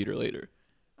new computer later.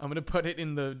 I'm gonna put it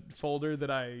in the folder that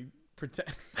I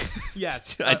protect.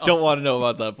 Yes, I don't want to know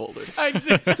about that folder. I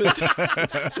did.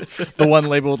 The one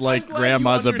labeled like Glad you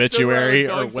grandma's understood where I was obituary or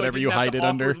going, so I whatever didn't you have hide to it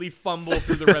under. awkwardly fumble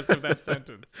through the rest of that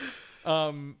sentence,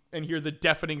 and hear the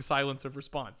deafening silence of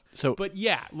response. So- but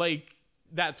yeah, like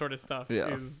that sort of stuff Yeah.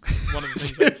 is one of the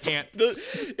things I can't.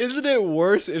 Isn't it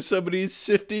worse if somebody's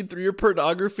sifting through your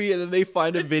pornography and then they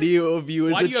find a video of you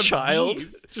as Why a do you have child?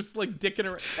 these? Just like dicking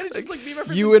around, and it's just like me and my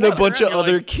friends You would and a run bunch around, of you're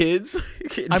other like, kids.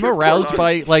 in I'm your aroused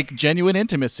pornography. by like genuine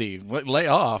intimacy. Lay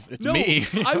off. It's No, me.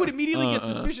 I would immediately get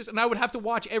suspicious, and I would have to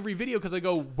watch every video because I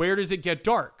go, where does it get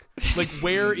dark? Like,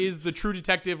 where is the True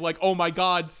Detective, like, oh my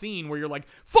god scene where you're like,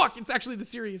 fuck, it's actually the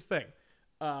serious thing.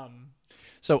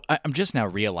 So I'm just now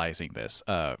realizing this.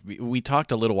 We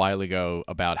talked a little while ago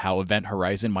about how Event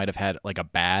Horizon might have had like a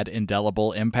bad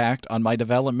indelible impact on my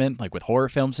development, like with horror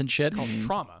films and shit. Called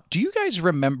trauma. Do you guys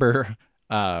remember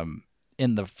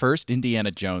in the first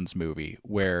Indiana Jones movie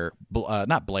where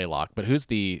not Blaylock, but who's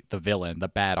the villain, the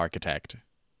bad architect?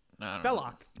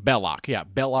 Belloc Belloc, yeah, is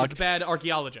Belloc. the bad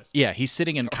archaeologist. Yeah, he's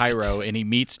sitting in Cairo and he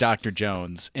meets Dr.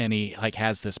 Jones and he like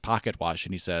has this pocket watch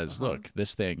and he says, "Look,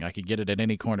 this thing, I could get it at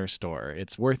any corner store.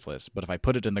 It's worthless, but if I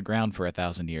put it in the ground for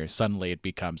 1,000 years, suddenly it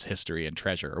becomes history and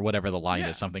treasure," or whatever the line Yeah.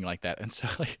 is, something like that. And so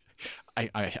like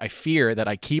I fear that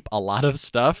I keep a lot of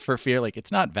stuff for fear like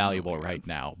it's not valuable right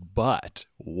now, but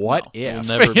what if? It'll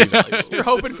never be valuable. You're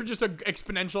hoping for just an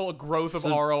exponential growth of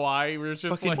ROI where it's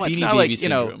just fucking like, It's Beanie not like, Baby you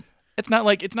know, syndrome. it's not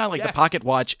like the Yes. pocket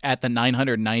watch at the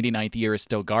 999th year is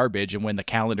still garbage, and when the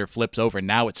calendar flips over,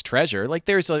 now it's treasure. Like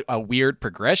there's a weird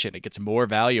progression. It gets more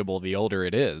valuable the older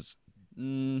it is.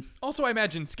 also, I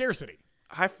imagine scarcity.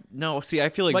 I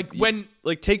feel like Like, when-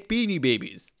 take Beanie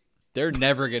Babies. They're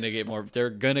never gonna get more. They're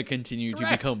gonna continue to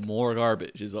Correct. become more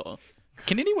garbage. Is all.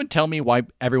 Can anyone tell me why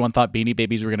everyone thought Beanie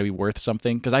Babies were going to be worth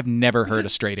something? Because I've never heard a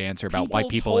straight answer about why people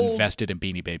people told- invested in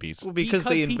Beanie Babies. Well, Because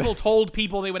they people told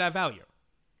people they would have value.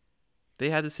 they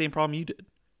had the same problem you did.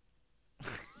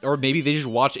 Or maybe they just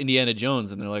watched Indiana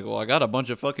Jones and they're like, "Well, I got a bunch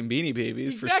of fucking Beanie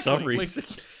Babies for some Exactly. reason."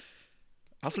 Like,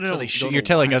 I also So don't you're know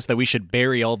telling why. us that we should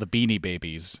bury all the Beanie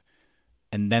Babies.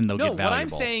 and then they'll No, get valuable.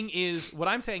 what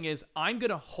I'm saying is I'm going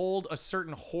to hold a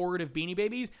certain horde of Beanie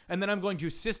Babies, and then I'm going to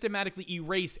systematically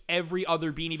erase every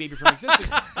other Beanie Baby from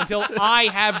existence until I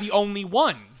have the only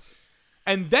ones.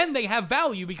 And then they have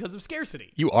value because of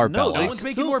scarcity. You are No, Belloc. one's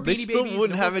making more they Beanie still Babies,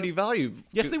 wouldn't no have one's- any value.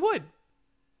 Yes, they would.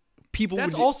 People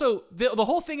That's would also the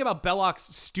whole thing about Belloc's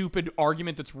stupid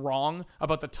argument that's wrong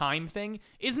about the time thing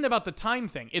isn't about the time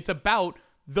thing. It's about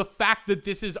the fact that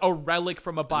this is a relic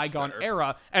from a bygone fair.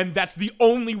 era, and that's the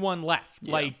only one left.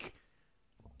 Yeah. Like,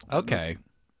 Okay.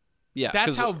 yeah,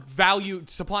 that's how value,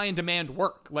 supply and demand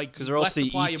work. Like, because or else less the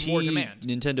supply and more ET demand.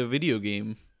 Nintendo video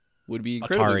game would be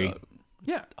incredibly Atari.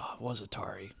 Yeah. Oh, it was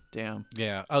Atari. Damn.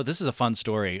 Yeah. Oh, this is a fun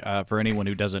story for anyone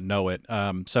who doesn't know it.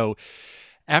 So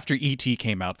after ET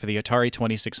came out for the Atari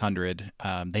 2600,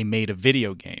 they made a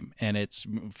video game, and it's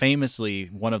famously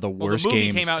one of the Well, worst the movie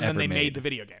games came out, and ever then they made made. the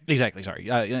video game. Exactly. Sorry.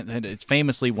 And it's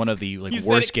famously one of the like You said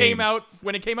worst it came games. out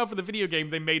when it came out for the video game.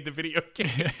 They made the video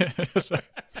game.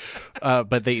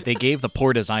 But they gave the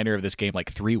poor designer of this game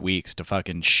like 3 weeks to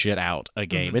fucking shit out a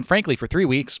game, and frankly, for 3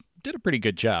 weeks, did a pretty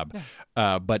good job.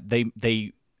 But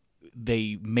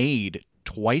they made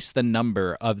twice the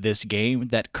number of this game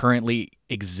that currently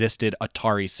existed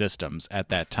Atari systems at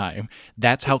that time.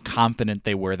 That's how confident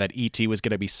they were that ET was going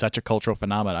to be such a cultural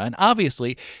phenomenon. And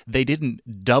obviously, they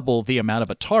didn't double the amount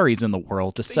of Ataris in the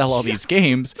world to sell all these just-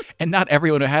 games, and not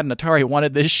everyone who had an Atari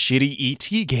wanted this shitty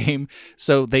ET game.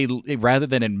 So they rather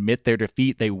than admit their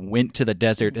defeat, they went to the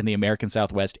desert in the American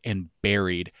Southwest and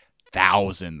buried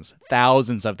thousands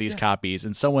of these copies,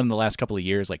 and someone in the last couple of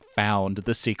years like found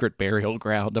the secret burial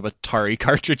ground of Atari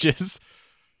cartridges.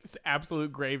 This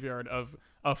absolute graveyard of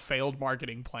a failed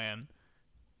marketing plan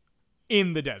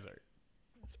in the desert.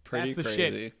 It's pretty That's the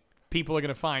crazy. shit people are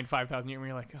gonna find 5,000 years. And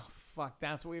you're like, oh fuck,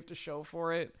 that's what we have to show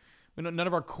for it. None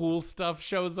of our cool stuff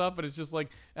shows up, but it's just like,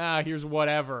 here's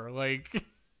whatever. Like,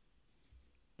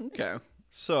 Okay.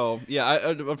 So yeah,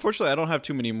 unfortunately I don't have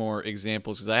too many more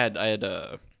examples because I had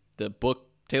the book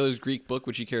Taylor's Greek book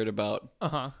which he cared about,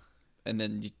 and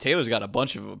then Taylor's got a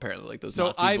bunch of them apparently, like those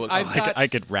So Nazi books. I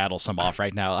could rattle some off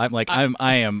right now. I'm like I'm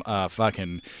a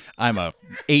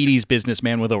 80s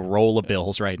businessman with a roll of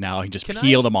bills right now. I can just Can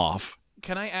peel I- them off.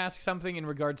 Can I ask something in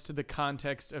regards to the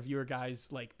context of your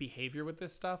guys' like behavior with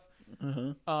this stuff?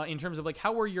 In terms of like,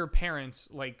 how were your parents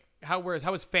like? How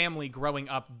was family growing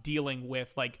up dealing with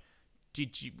like,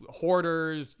 did you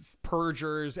hoarders,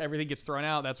 purgers, everything gets thrown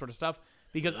out, that sort of stuff?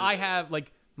 Because I have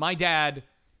like my dad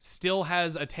still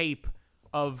has a tape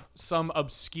of some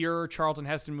obscure Charlton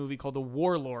Heston movie called The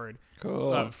Warlord.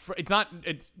 Cool.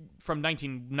 It's from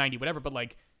 1990, whatever, but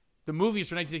like. The movie is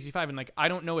from 1965, and like I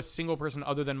don't know a single person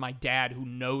other than my dad who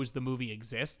knows the movie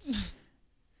exists.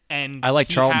 And I like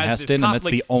he Charlton has this Heston, and that's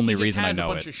the only he just reason I has know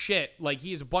a bunch it. of shit. Like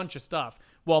he has a bunch of stuff.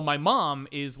 While my mom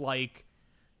is like,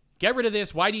 "Get rid of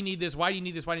this. Why do you need this? Why do you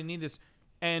need this? Why do you need this?"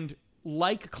 And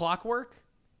like clockwork,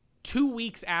 2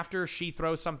 weeks after she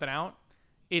throws something out,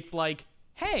 it's like,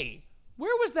 "Hey,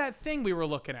 where was that thing we were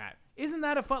looking at? Isn't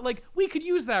that a fun? Like we could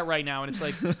use that right now." And it's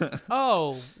like,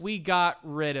 "Oh, we got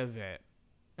rid of it."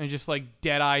 And just like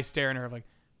dead eye staring at her, like,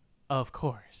 of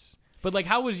course. But like,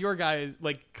 how was your guys'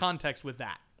 like context with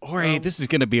that? Ori, this is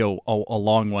going to be a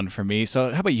long one for me.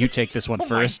 So how about you take this one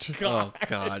first? Oh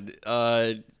God.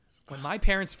 When my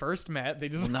parents first met, they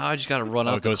just Now I just gotta run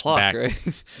Oh, out it the goes clock, back. right?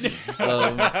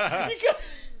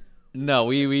 No,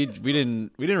 we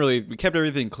didn't really. We kept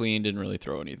everything clean. Didn't really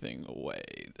throw anything away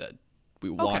that we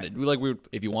wanted.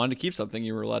 If you wanted to keep something,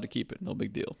 you were allowed to keep it. No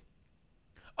big deal.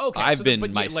 okay. I've so been but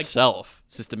yeah, like, myself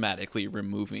systematically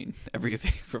removing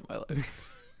everything from my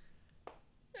life.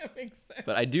 that makes sense.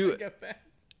 But I do. get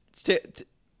that.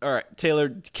 All right, Taylor,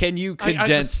 can you I'm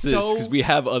condense this? so- Because we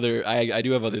have other. I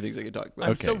do have other things I can talk about.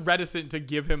 I'm so reticent to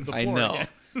give him the floor. I know. Again.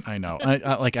 I know.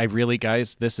 I really,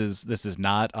 guys, this is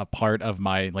not a part of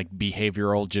my like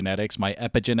behavioral genetics, my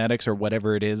epigenetics, or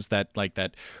whatever it is that like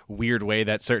that weird way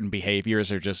that certain behaviors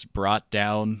are just brought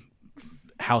down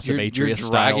House of You're Atreus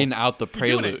style. dragging out the You're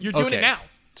doing prelude. it. You're doing it Okay. now.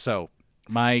 So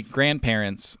my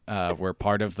grandparents were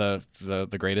part of the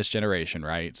greatest generation,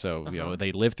 right? So you know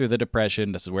they lived through the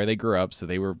Depression. This is where they grew up. So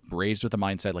they were raised with a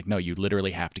mindset like, no, you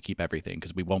literally have to keep everything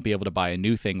because we won't be able to buy a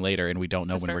new thing later, and we don't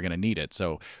know when fair. we're going to need it.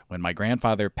 So when my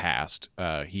grandfather passed,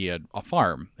 he had a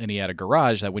farm and he had a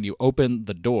garage that when you opened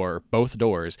the door, both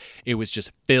doors, it was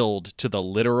just filled to the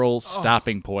literal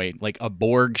stopping point, like a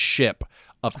Borg ship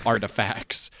of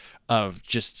artifacts. Of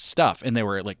just stuff, and there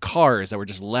were like cars that were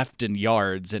just left in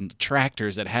yards and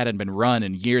tractors that hadn't been run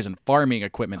in years and farming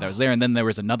equipment that was there, and then there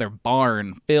was another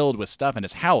barn filled with stuff, and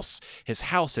his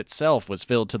house itself was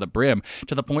filled to the brim,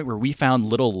 to the point where we found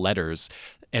little letters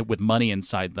and with money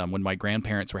inside them when my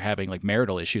grandparents were having like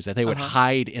marital issues that they would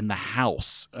hide in the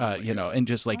house, and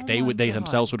just like they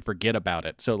themselves would forget about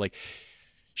it. So like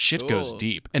shit goes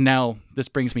deep. And now this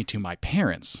brings me to my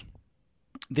parents.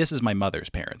 This is my mother's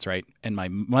parents, right? And my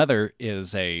mother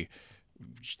is they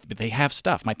have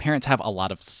stuff. My parents have a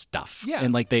lot of stuff. Yeah.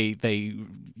 And like they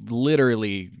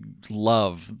literally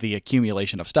love the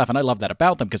accumulation of stuff. And I love that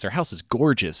about them because their house is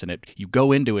gorgeous and you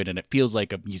go into it and it feels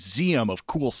like a museum of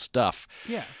cool stuff.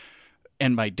 Yeah.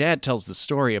 And my dad tells the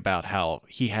story about how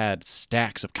he had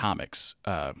stacks of comics,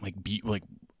 like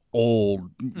old,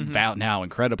 now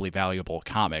incredibly valuable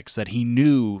comics that he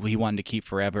knew he wanted to keep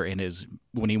forever. And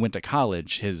when he went to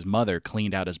college, his mother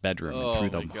cleaned out his bedroom and threw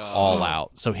them all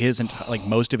out. So his like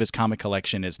most of his comic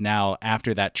collection is now,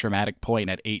 after that traumatic point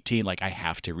at 18, like I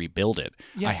have to rebuild it.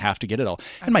 Yeah. I have to get it all.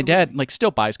 Absolutely. And my dad like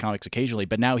still buys comics occasionally,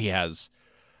 but now he has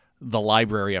the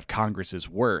Library of Congress's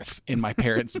worth in my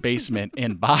parents' basement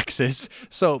in boxes.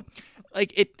 So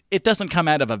like it doesn't come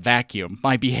out of a vacuum,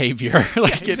 my behavior.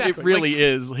 Like it really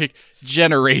is like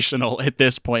generational at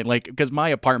this point. Like, because my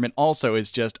apartment also is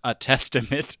just a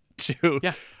testament to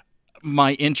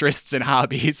my interests and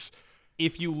hobbies.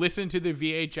 If you listen to the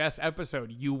VHS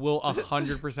episode, you will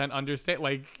 100% understand.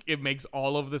 Like, it makes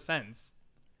all of the sense.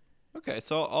 Okay,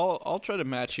 so I'll try to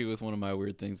match you with one of my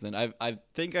weird things then. I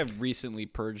think I've recently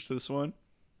purged this one.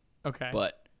 Okay.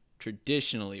 But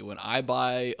traditionally, when I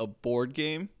buy a board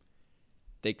game,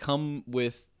 they come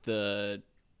with not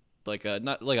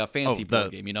like a fancy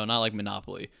board game, not like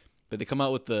Monopoly, but they come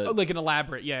out with like an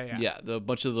elaborate, the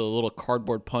bunch of the little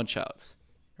cardboard punch outs,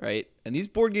 right? And these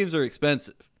board games are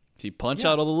expensive. So you punch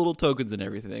out all the little tokens and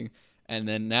everything, and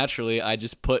then naturally I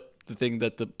just put the thing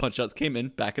that the punch outs came in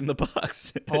back in the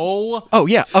box. Oh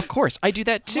yeah, of course I do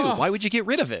that too. Why would you get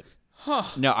rid of it?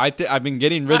 No, I've been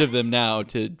getting rid of them now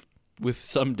with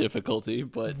some difficulty,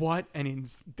 but what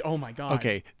oh my god.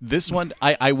 Okay, this one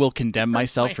I will condemn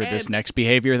myself for this next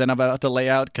behavior that I'm about to lay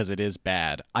out because it is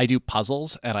bad. I do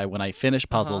puzzles, and when I finish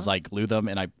puzzles, I glue them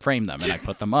and I frame them and I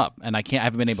put them up, and I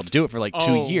haven't been able to do it for like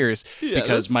 2 years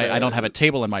because I don't have a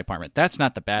table in my apartment. That's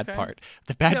not the bad part.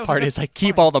 The bad part is I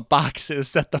keep all the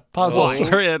boxes that the puzzles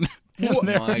are in. Oh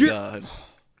my god.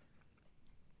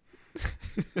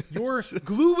 You're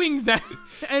gluing them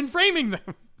and framing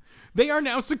them. They are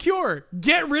now secure.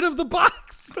 Get rid of the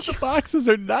box. But the boxes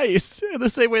are nice. In the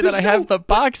same way that I have the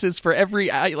boxes for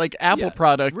every Apple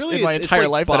product really, in my entire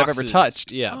life that I've ever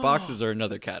touched. Yeah, boxes are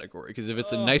another category because if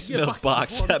it's a nice enough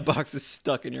box, that box is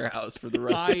stuck in your house for the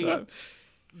rest of the time.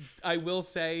 I will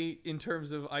say, in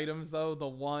terms of items, though, the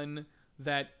one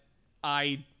that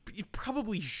I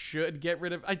probably should get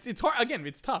rid of. It's hard. Again,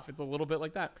 it's tough. It's a little bit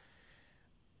like that.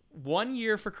 1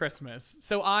 year for Christmas.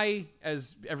 So I,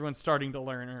 as everyone's starting to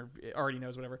learn or already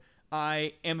knows, whatever,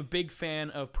 I am a big fan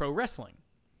of pro wrestling.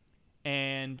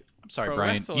 And I'm sorry, pro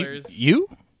Brian. Wrestlers, you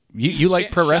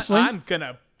like pro wrestling? I'm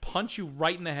gonna punch you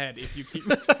right in the head if you keep.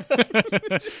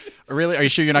 Really? Are you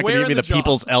sure you're not going to give me the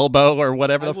people's elbow or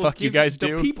whatever the fuck you guys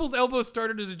do? The people's elbow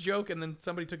started as a joke, and then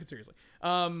somebody took it seriously.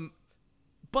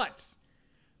 But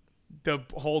the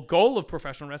whole goal of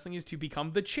professional wrestling is to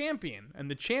become the champion, and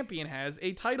the champion has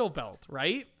a title belt,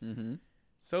 right? Mm-hmm.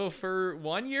 So for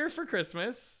 1 year for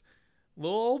Christmas,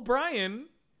 little old Brian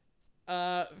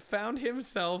found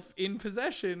himself in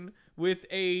possession with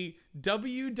a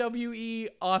WWE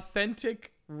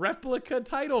authentic replica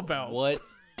title belt. What?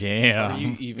 Damn. What are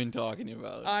you even talking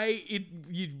about?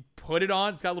 You put it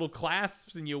on. It's got little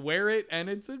clasps, and you wear it, and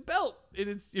it's a belt.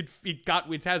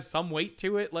 It has some weight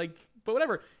to it, but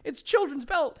whatever. It's a children's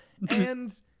belt,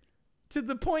 and to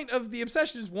the point of the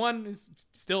obsession is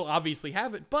still obviously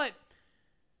have it, but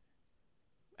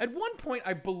at one point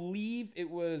I believe it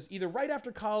was either right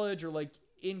after college or it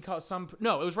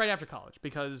was right after college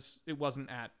because it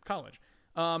wasn't at college.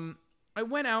 I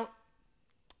went out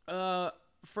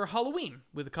for Halloween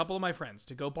with a couple of my friends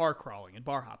to go bar crawling and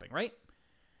bar hopping, right?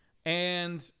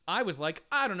 And I was like,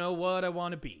 I don't know what I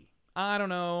want to be. I don't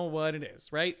know what it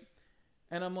is, right?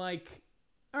 And I'm like,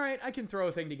 all right, I can throw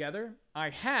a thing together. I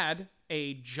had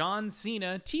a John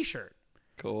Cena t-shirt.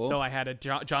 Cool. So I had a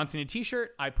John Cena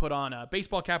t-shirt. I put on a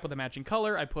baseball cap with a matching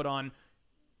color. I put on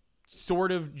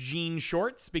sort of jean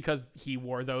shorts because he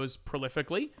wore those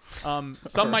prolifically.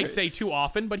 Some might say too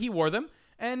often, but he wore them.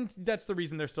 And that's the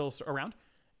reason they're still around.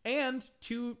 And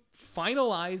to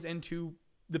finalize and to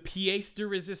the pièce de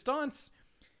résistance,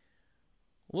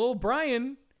 little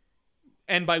Brian,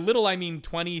 and by little I mean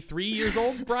 23 years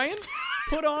old Brian,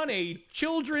 put on a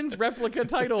children's replica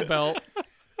title belt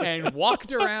and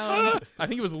walked around, I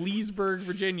think it was Leesburg,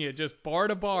 Virginia, just bar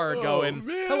to bar going,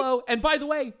 hello. And by the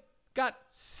way, got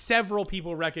several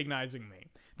people recognizing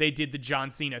me. They did the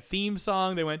John Cena theme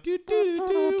song. They went, doo, doo,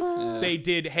 doo. Yeah. They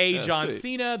did, hey, Yeah, John sweet.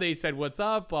 Cena. They said, what's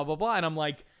up, blah, blah, blah. And I'm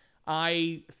like,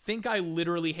 I think I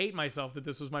literally hate myself that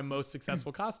this was my most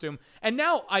successful costume. And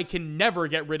now I can never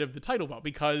get rid of the title belt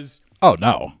because Oh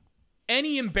no.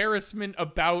 any embarrassment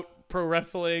about pro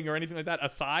wrestling or anything like that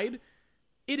aside,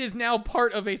 it is now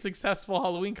part of a successful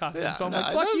Halloween costume. Yeah, so I'm no,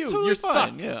 like, fuck that's you. totally You're fine,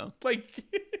 stuck. yeah. Like,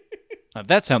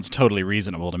 That sounds totally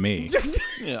reasonable to me.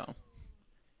 Yeah.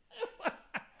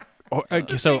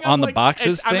 Okay, so I'm on the like,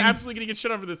 boxes I'm thing. absolutely going to get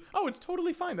shit on for this. Oh, it's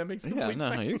totally fine. That makes complete Yeah, no,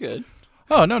 sense. you're good.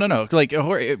 Oh no. Like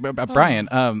Brian,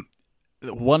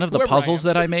 one of the Whoever I puzzles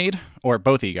am. that I made, or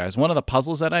both of you guys, one of the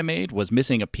puzzles that I made was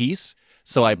missing a piece.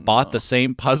 So I bought the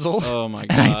same puzzle. Oh my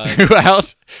And I god. threw out.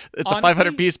 It's a Honestly,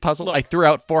 500 piece puzzle. I look. threw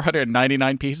out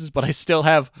 499 pieces, but I still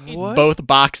have What? both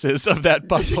boxes of that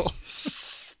puzzle.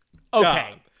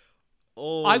 Okay.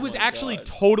 Oh I was my actually God.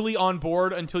 totally on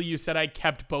board until you said I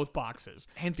kept both boxes.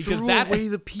 and because threw that away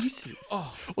the pieces.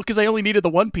 oh, Well, because I only needed the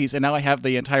one piece, and now I have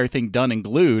the entire thing done and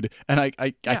glued, and I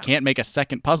Yeah. can't make a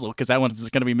second puzzle because that one's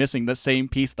going to be missing the same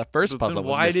piece the first But puzzle then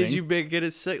was why missing. did you make it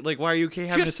a sec? Like, why are you okay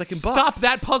having just a second box? stop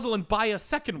that puzzle and buy a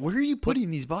second one. Where are you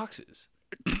putting these boxes?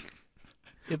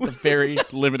 In the very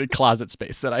limited closet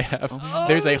space that I have. Oh,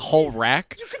 There's a whole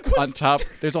rack could put on top.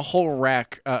 There's a whole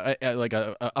rack, like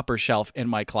a upper shelf in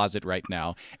my closet right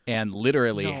now, and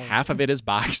literally No. half of it is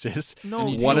boxes. No,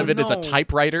 One of it is a no.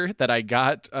 typewriter that I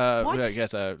got What?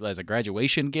 as a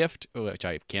graduation gift, which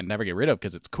I can never get rid of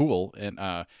because it's cool, and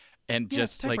Yeah, it's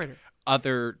just like typewriter.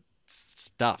 other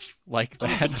stuff like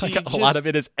that. but Like you a lot just- of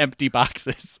it is empty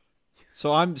boxes.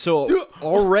 So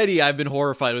already I've been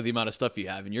horrified with the amount of stuff you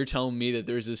have, and you're telling me that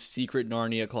there's a secret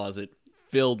Narnia closet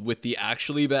filled with the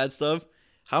actually bad stuff.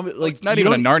 How many? Like, It's not you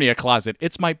even a don't- Narnia closet.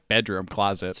 It's my bedroom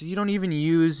closet. So you don't even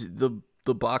use the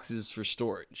boxes for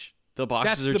storage. The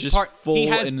boxes That's are the just part- he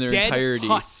full has in their dead entirety.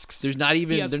 husks. There's not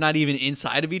even He has- they're not even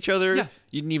inside of each other. Yeah.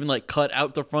 You didn't even like cut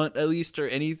out the front at least or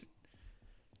any.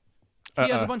 He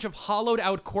has a bunch of hollowed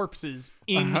out corpses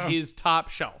in his top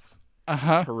shelf.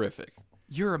 Horrific.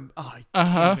 You're a I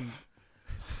can't even,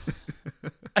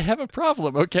 I have a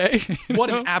problem, okay? what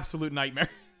an absolute nightmare.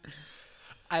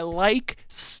 I like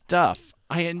stuff.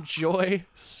 I enjoy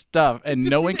stuff, and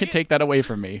no one can take that away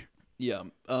from me. Yeah.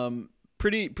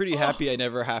 Pretty happy I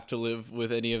never have to live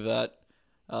with any of that.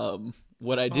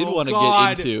 What I did Oh, want to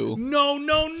God. get into, No.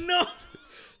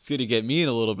 it's going to get me in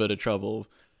a little bit of trouble.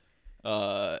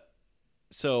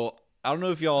 So I don't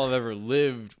know if y'all have ever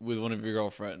lived with one of your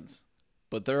girlfriends,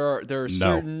 but there are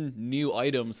certain new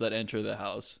items that enter the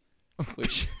house,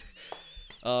 which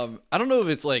I don't know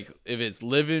if it's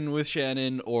living with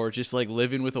Shannon or just like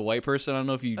living with a white person. I don't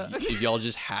know if y'all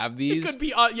just have It these. could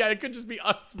be it could just be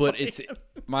us. But buddy. it's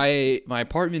my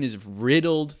apartment is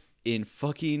riddled in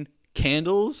fucking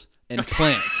candles and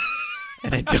plants,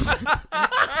 and I don't.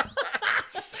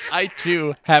 I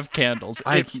too have candles.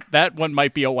 That one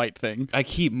might be a white thing. I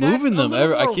keep That's moving them. a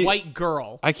little I more keep. white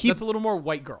girl. That's a little more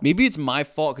white girl. Maybe it's my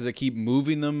fault because I keep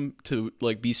moving them to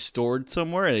like be stored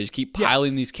somewhere, and I just keep Yes.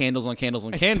 piling these candles on candles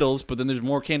on candles. But then there's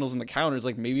more candles on the counters.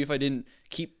 Like maybe if I didn't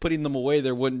keep putting them away,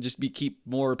 there wouldn't just be keep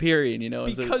more appearing. You know,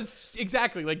 And so- Because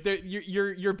exactly, like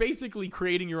you're basically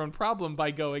creating your own problem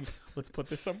by going, let's put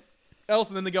this somewhere else,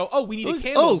 and then they go, oh, we need a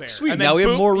candle oh there. sweet, And then now we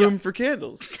have boom, more yeah, room for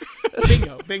candles.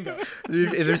 bingo.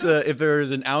 If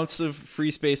there's an ounce of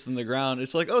free space in the ground,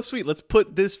 it's like, oh sweet, let's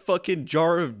put this fucking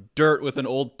jar of dirt with an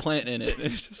old plant in it.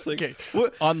 And it's just like, Okay,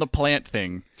 what? on the plant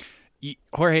thing,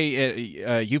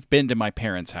 Jorge, you've been to my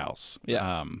parents' house.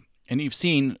 Yes. And you've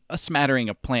seen a smattering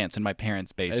of plants in my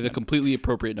parents' I have a basement. completely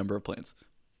appropriate number of plants.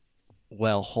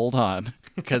 Well, hold on,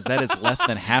 because that is less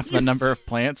than half the number of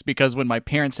plants. Because when my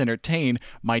parents entertain,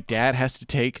 my dad has to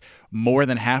take more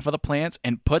than half of the plants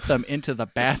and put them into the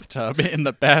bathtub in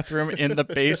the bathroom in the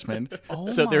basement. Oh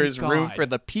So there my is room God. for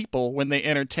the people when they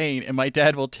entertain, and my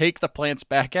dad will take the plants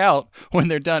back out when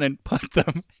they're done and put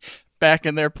them back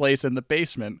in their place in the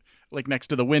basement, like next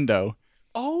to the window.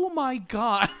 Oh my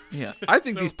God. Yeah, I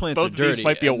think these plants Both are of dirty. these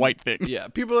might be a and- white thing. Yeah,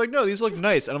 people are like, no, these look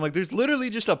nice, and I'm like, there's literally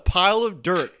just a pile of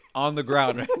dirt on the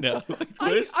ground right now. Like,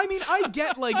 what is- I mean, I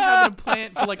get like having a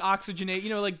plant for like oxygenate,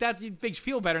 like that's it makes you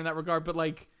feel better in that regard, but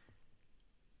like,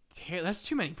 that's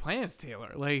too many plants,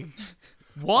 Taylor. Like,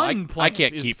 one plant I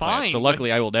can't is keep fine. plants, so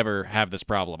luckily I will never have this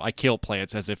problem. I kill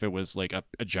plants as if it was like a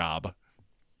job.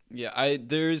 yeah,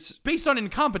 there's Based on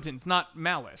incompetence, not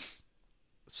malice.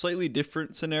 slightly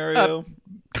different scenario.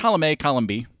 Column A, column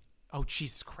B. Oh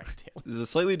Jesus Christ, Taylor. There's a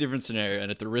slightly different scenario, and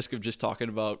at the risk of just talking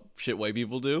about shit white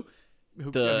people do,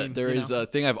 there is a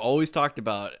thing I've always talked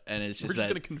about, and it's We're just just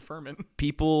that gonna confirm it.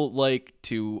 people like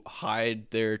to hide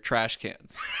their trash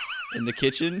cans in the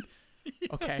kitchen.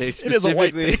 Okay. They is a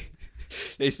white specifically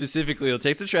they specifically will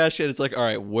take the trash can. It's like, all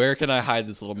right, where can I hide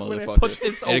this little gonna motherfucker? put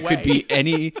this and it could away. be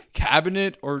any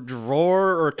cabinet or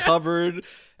drawer or cupboard.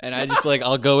 And I just like,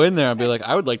 I'll go in there and be like,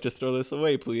 I would like to throw this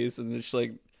away, please. And it's just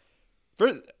like,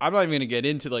 first, I'm not even gonna get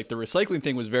into like the recycling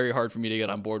thing was very hard for me to get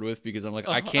on board with because I'm like,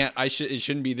 it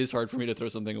shouldn't be this hard for me to throw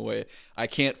something away. I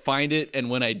can't find it, and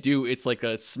when I do, it's like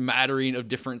a smattering of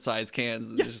different size cans.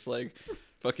 And it's just like,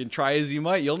 fucking try as you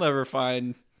might, you'll never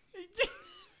find.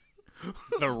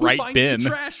 The Who right finds bin. The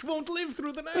trash won't live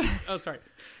through the night. Oh, sorry.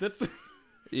 That's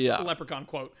Yeah. a Leprechaun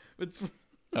quote. It's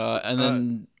And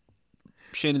then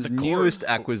Shannon's newest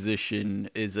acquisition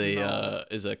is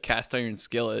a cast iron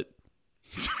skillet.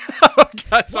 Oh,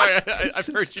 God, sorry, I've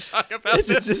heard you talk about It's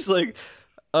this. just like,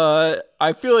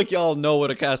 I feel like y'all know what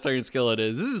a cast iron skillet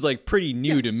is. This is like pretty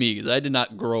new to me because I did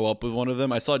not grow up with one of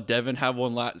them. I saw Devin have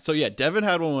one So yeah, Devin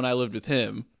had one when I lived with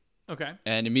him. okay.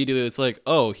 And immediately it's like,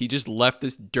 oh, he just left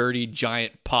this dirty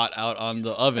giant pot out on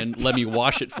the oven. Let me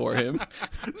wash it for him.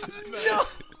 No.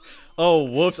 Oh,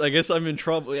 whoops. I guess I'm in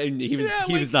trouble. And he Yeah,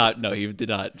 was not. No, he did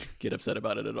not get upset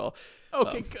about it at all.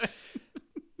 Okay,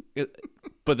 good.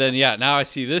 But then, yeah, now I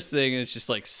see this thing and it's just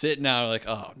like sitting out like,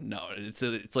 oh no.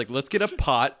 It's like, let's get a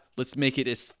pot. Let's make it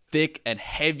as thick and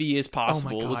heavy as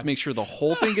possible. Let's God. make sure the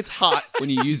whole thing gets hot when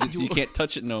you use it so you can't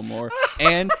touch it no more.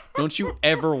 And don't you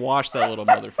ever wash that little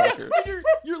motherfucker.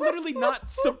 You're literally not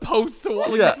supposed to. Like,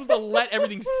 Yeah. You're supposed to let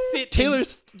everything sit.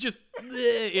 Taylor's- just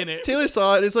in it. Taylor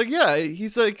saw it. It's like, yeah,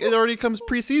 he's like, it already comes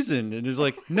pre-seasoned. And it's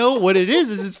like, no, what it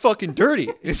is it's fucking dirty.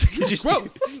 It's like, you just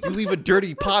Gross. You leave a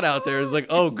dirty pot out there. It's like,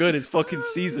 oh, good, it's fucking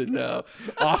seasoned now.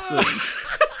 Awesome.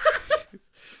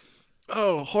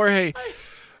 Oh, Jorge.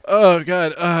 Oh,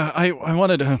 God. I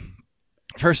wanted to.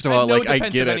 First of I have all, no like, I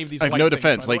defense get of it. any of these I have white no things,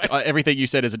 defense. by the Like, way. everything you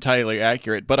said is entirely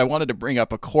accurate, but I wanted to bring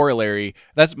up a corollary.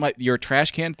 Your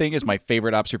trash can thing is my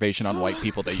favorite observation on white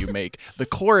people that you make. The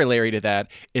corollary to that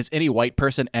is any white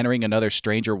person entering another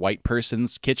stranger white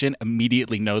person's kitchen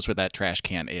immediately knows where that trash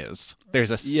can is. There's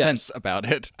a Yes. sense about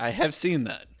it. I have seen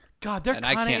that. God, they're And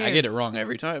I get it wrong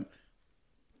every time.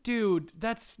 Dude,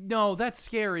 that's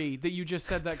scary that you just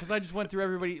said that because I just went through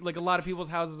everybody, like a lot of people's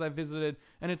houses I visited,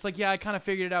 and it's like, yeah, I kind of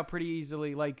figured it out pretty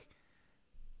easily. Like,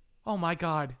 oh my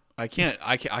God. I can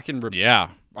Yeah.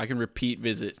 repeat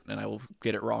visit and I will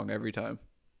get it wrong every time.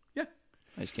 Yeah.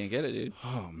 I just can't get it, dude.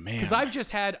 Oh, man. Because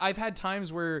I've had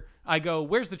times where I go,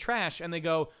 "Where's the trash?" and they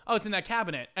go, "Oh, it's in that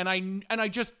cabinet," and I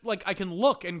just like I can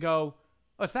look and go,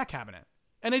 "Oh, it's that cabinet,"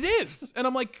 and it is, and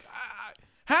I'm like,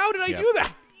 "How did I do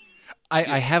that?"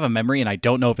 I have a memory, and I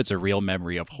don't know if it's a real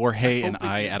memory of Jorge and hope it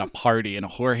I is. at a party, and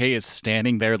Jorge is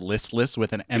standing there listless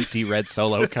with an empty red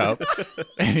Solo cup,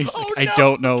 and he's like, Oh, I no.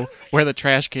 don't know where the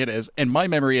trash can is. And my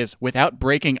memory is, without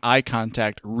breaking eye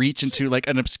contact, reach into like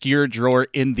an obscure drawer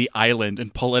in the island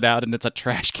and pull it out, and it's a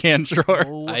trash can drawer.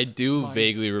 Oh, I do my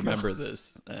vaguely remember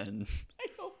this, and I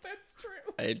hope that's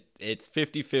true. it's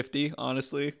 50-50,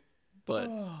 honestly.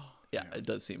 But yeah, it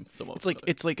does seem somewhat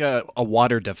It's like a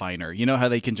water diviner. You know how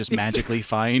they can just magically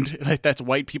find? Like, that's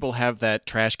white people have that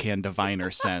trash can diviner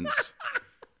sense.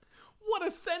 What a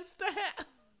sense to have.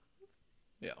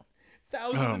 yeah.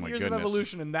 Thousands Oh, of my years goodness. of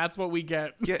evolution, and that's what we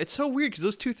get. Yeah, it's so weird because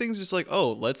those two things just like,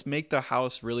 oh, let's make the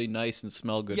house really nice and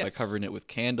smell good by Yes. covering it with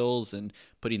candles and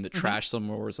putting the trash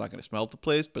somewhere where it's not going to smell up the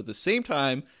place. But at the same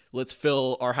time, let's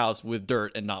fill our house with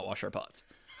dirt and not wash our pots.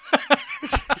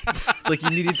 It's like you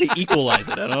needed to equalize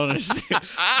it. I don't understand.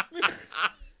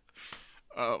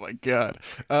 Oh my god.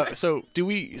 So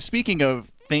speaking of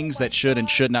things that should and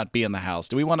should not be in the house,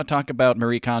 do we want to talk about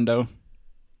Marie Kondo?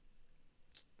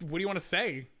 What do you want to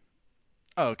say?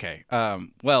 Oh, okay.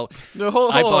 Well, No,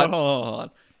 hold I on, bought- hold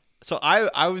on. So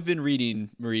I've been reading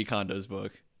Marie Kondo's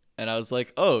book, and I was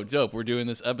like, oh, dope. We're doing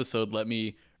this episode. Let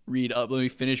me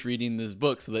finish reading this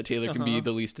book so that Taylor can be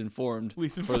the least informed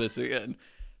for this again.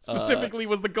 Specifically,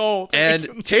 was the goal. to make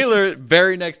him- And Taylor,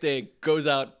 very next day, goes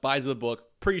out, buys the book.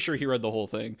 Pretty sure he read the whole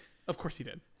thing. Of course he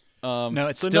did. no,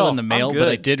 it's so still no, in the I'm mail, but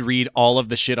I good. did read all of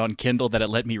the shit on Kindle that it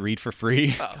let me read for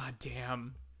free. God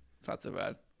damn. It's not so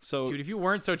bad. So, Dude, if you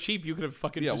weren't so cheap, you could have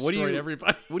fucking yeah, destroyed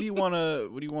everybody. what do you want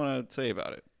to say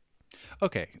about it?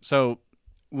 Okay, so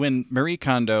when Marie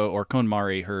Kondo or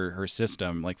KonMari, her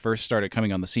system, like first started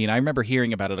coming on the scene, I remember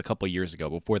hearing about it a couple years ago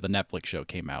before the Netflix show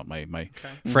came out. My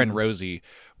friend Rosie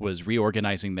was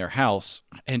reorganizing their house,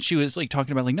 and she was like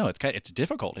talking about like, no, it's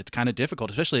difficult. It's kind of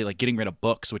difficult, especially like getting rid of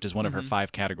books, which is one of her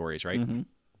 5 categories, right?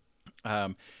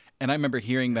 And I remember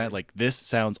hearing that like, this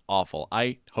sounds awful.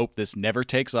 I hope this never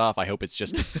takes off. I hope it's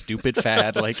just a stupid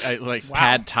fad, like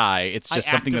pad thai. It's just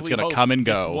something that's actively gonna hope come and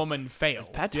This go. woman fails.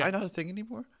 Pad Yeah. Thai not a thing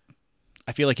anymore?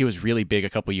 I feel like it was really big a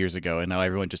couple years ago, and now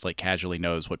everyone just like casually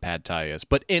knows what pad thai is.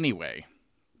 But anyway,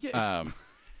 Yeah.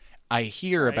 I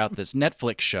hear Right. about this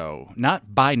Netflix show,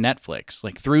 not by Netflix,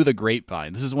 like through the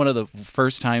grapevine. This is one of the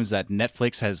first times that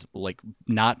Netflix has like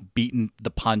not beaten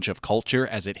the punch of culture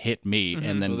as it hit me,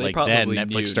 and then Well, they like then probably knew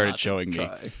Netflix started not to showing me.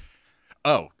 try.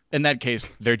 Oh, in that case,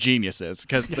 they're geniuses.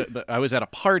 Because I was at a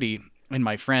party and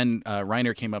my friend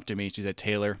Reiner came up to me. She said,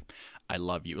 "Taylor, I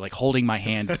love you." Like holding my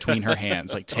hand between her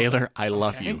hands, like Taylor, I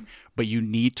love you, but you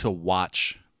need to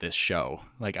watch this show.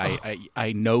 Like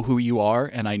I know who you are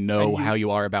and I know And you- how you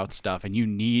are about stuff, and you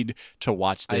need to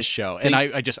watch this show. think-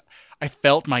 And I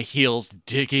felt my heels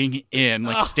digging in,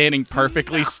 like standing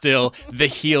perfectly still, the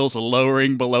heels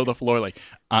lowering below the floor, like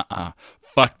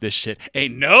fuck this shit.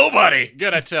 Ain't nobody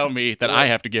gonna tell me that I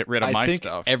have to get rid of I my think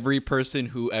stuff. every person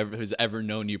who's ever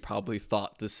known you probably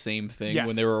thought the same thing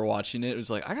when they Yes. were watching it. It was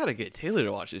like, I gotta get Taylor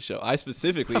to watch this show. I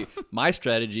specifically, my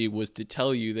strategy was to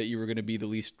tell you that you were gonna be the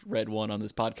least read one on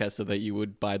this podcast, so that you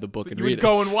would buy the book and You read would it.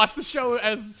 go and watch the show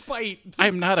as spite.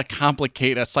 I'm not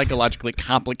a psychologically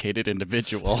complicated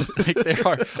individual. Like there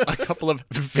are a couple of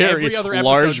very Every other episode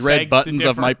large red begs to buttons of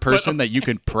differ, my but person that you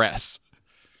can press.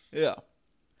 Yeah.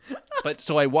 But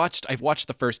so I watched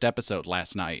the first episode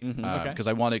last night Okay.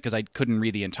 because I couldn't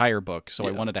read the entire book, so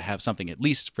I wanted to have something at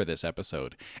least for this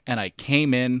episode. And I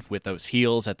came in with those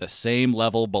heels at the same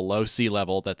level below sea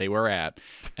level that they were at,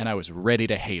 and I was ready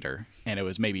to hate her. And it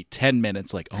was maybe 10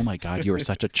 minutes like, "Oh my god, you are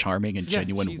such a charming and Yeah,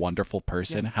 genuine, she's- wonderful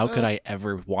person. yes. How could I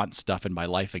ever want stuff in my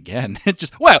life again?" It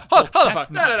just hold the that's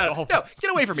fuck. not No, always- get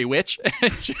away from me, witch.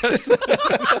 Just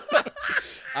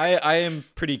I am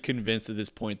pretty convinced at this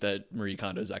point that Marie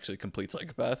Kondo is actually a complete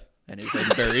psychopath and is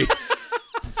like very,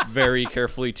 very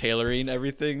carefully tailoring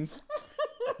everything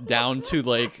down to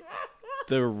like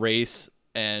the race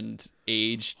and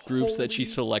age groups that she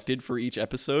selected for each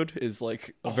episode is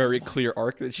like a very clear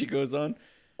arc that she goes on.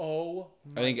 Oh,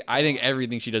 I think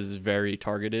everything she does is very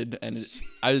targeted, and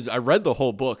I read the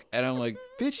whole book and I'm like,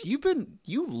 bitch,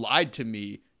 you lied to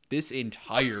me this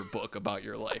entire book about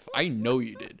your life. I know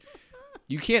you did.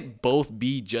 You can't both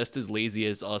be just as lazy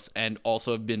as us and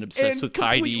also have been obsessed And with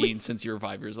completely- tidying since you were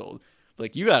 5 years old.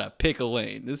 Like, you gotta pick a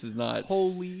lane. This is not.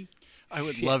 holy! I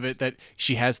would shit. love it that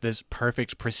she has this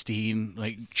perfect, pristine,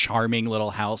 like charming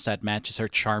little house that matches her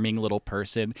charming little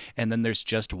person, and then there's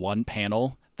just one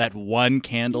panel, that one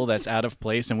candle that's out of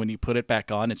place, and when you put it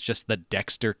back on, it's just the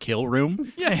Dexter kill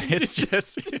room. Yeah, it's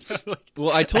just like,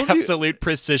 Well, I told you. absolute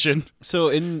precision. So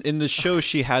in the show,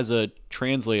 she has a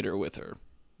translator with her,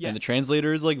 and the Yes.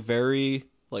 translator is like very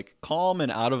like calm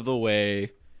and out of the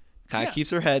way, kind of Yeah. keeps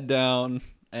her head down.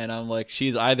 And I'm like,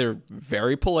 she's either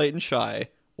very polite and shy,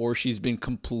 or she's been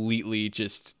completely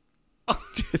just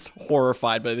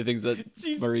horrified by the things that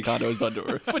She's- Marie Kondo has done to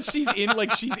her. But she's in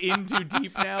too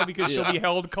deep now because she'll be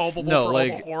held culpable No, for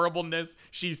like- all the horribleness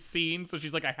she's seen. So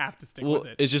she's like, I have to stick Well,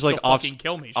 with it. it's just like She'll off fucking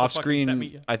kill me. She'll off fucking set me-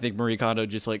 screen. I think Marie Kondo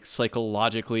just like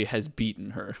psychologically has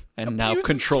beaten her and now Abuses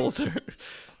controls her.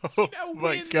 Oh now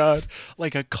my wins. god,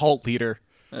 like a cult leader.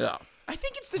 Yeah. I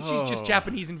think it's that she's just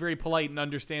Japanese and very polite and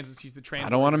understands that she's the translator. I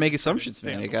don't want to make It's kind of assumptions,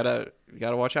 man. You understandable.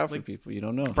 gotta watch out for people. You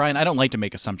don't know. Brian, I don't like to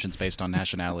make assumptions based on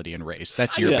nationality and race.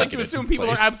 That's I your just like to negative assume people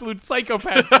place. are absolute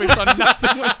psychopaths based on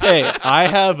nothing. whatsoever. Hey, I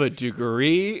have a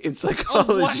degree in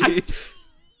psychology. What?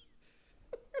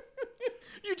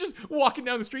 You're just walking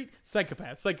down the street,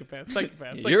 psychopath, psychopath,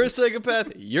 psychopath. You're a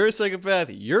psychopath. You're a psychopath.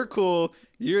 You're cool.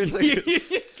 You're a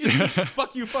psychopath.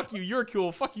 Fuck you, fuck you. You're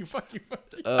cool. Fuck you, fuck you, fuck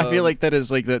you. I feel like that is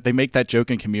like that they make that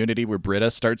joke in Community where Britta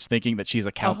starts thinking that she's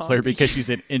a counselor because she's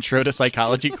in intro to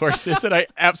psychology courses, and I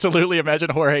absolutely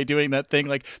imagine Jorge doing that thing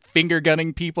like finger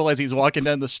gunning people as he's walking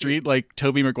down the street like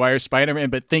Tobey Maguire Spider-Man,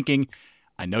 but thinking,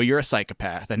 I know you're a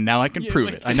psychopath, and now I can prove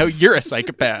like- it. I know you're a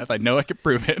psychopath. I know I can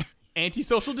prove it.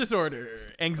 Antisocial disorder,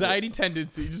 anxiety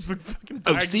tendency, just fucking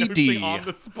diagnosing OCD, on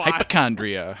the spot.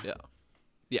 hypochondria. Yeah.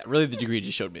 Yeah, really, the degree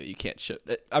just showed me that you can't show.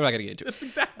 I'm not going to get into it. That's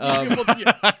exactly.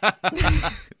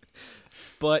 Um,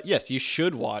 But yes, you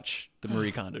should watch the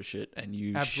Marie Kondo shit, and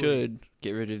you Absolutely. should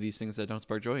get rid of these things that don't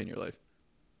spark joy in your life.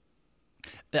 I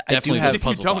do Definitely have those If you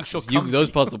puzzle don't, boxes. she'll come Those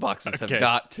for you. puzzle boxes Okay. have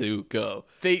got to go.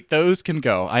 those can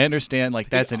go. I understand like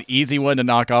that's an easy one to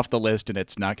knock off the list, and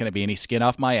it's not going to be any skin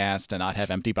off my ass to not have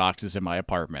empty boxes in my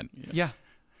apartment. yeah.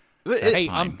 But Hey,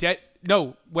 fine. I'm dead.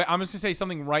 No, wait, I'm just gonna say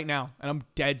something right now, and I'm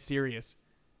dead serious.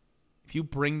 If you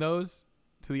bring those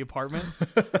to the apartment,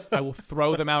 I will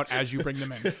throw them out as you bring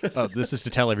them in. Oh, this is to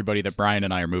tell everybody that Brian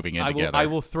and I are moving in together. I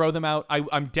will throw them out.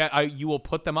 I'm dead. You will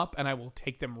put them up, and I will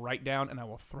take them right down, and I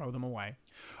will throw them away.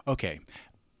 Okay.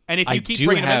 And if I you keep do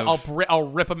bringing them have- in, I'll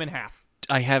rip them in half.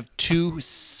 I have two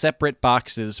separate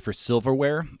boxes for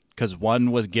silverware, because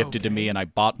one was gifted to me Okay. and I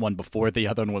bought one before the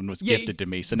other one was Yeah, gifted to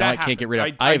me. So now I that can't get happens.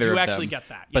 rid of I either do of actually them. get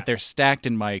that, But they're yes. stacked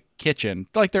in my kitchen.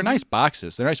 Like they're nice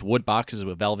boxes. They're nice wood boxes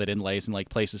with velvet inlays and like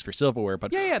places for silverware.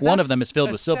 But Yeah, one of that's them is filled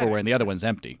with aesthetic. silverware and the other one's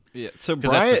empty Yeah. So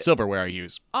because that's Brian, the silverware I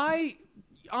use. I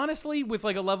honestly, with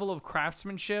like a level of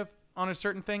craftsmanship on a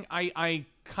certain thing, I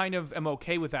kind of am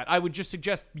okay with that. I would just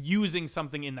suggest using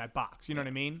something in that box. You know what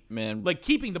I mean? Man. Like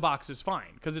keeping the box is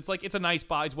fine because it's like it's a nice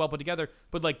box, it's well put together.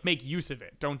 But like make use of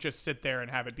it. Don't just sit there and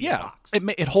have it be a Yeah, box.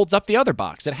 it holds up the other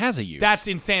box. It has a use. That's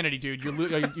insanity, dude. You're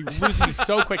losing me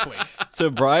so quickly. So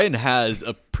Brian has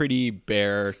a pretty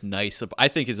bare, nice. I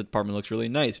think his apartment looks really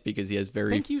nice because he has very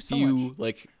Thank you so few, much.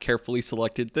 like carefully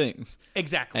selected things.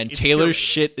 Exactly. And It's Taylor's curated.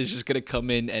 shit is just gonna come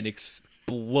in and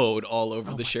explode all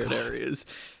over the shared areas.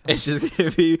 It's just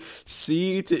gonna be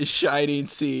sea to shining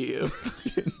sea.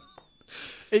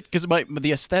 because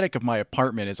the aesthetic of my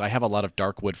apartment is I have a lot of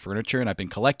dark wood furniture and I've been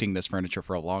collecting this furniture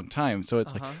for a long time. So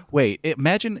it's like, wait,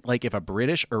 imagine like if a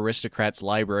British aristocrat's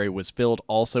library was filled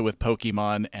also with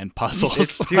Pokemon and puzzles.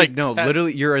 It's dude, Like, no, that's-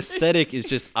 literally, your aesthetic is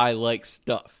just I like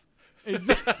stuff.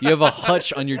 Exactly. You have a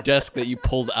hutch on your desk that you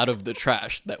pulled out of the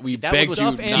trash that we That begged was you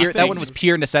Stuff not and pure, to that one was things.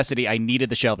 pure necessity. I needed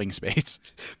the shelving space.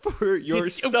 for your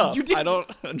stuff. you didn't- I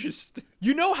don't understand.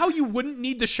 You know how you wouldn't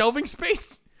need the shelving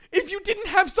space if you didn't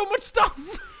have so much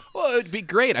stuff. Well, it'd be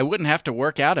great. I wouldn't have to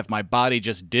work out if my body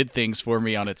just did things for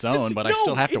me on its own, but I No,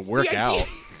 still have to it's the work idea. out.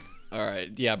 All right,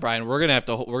 yeah, Brian, we're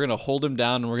gonna hold him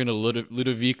down and we're gonna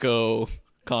Ludovico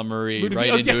Conmery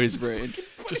right Ludovico, into yeah, his just brain.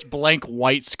 Just blank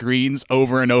white screens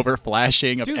over and over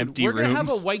flashing of Dude, empty we're rooms. gonna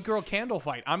have a white girl candle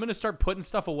fight. I'm gonna start putting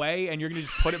stuff away, and you're gonna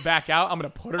just put it back out. I'm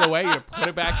gonna put it away. You're gonna put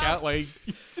it back out. Like,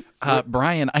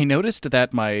 Brian, I noticed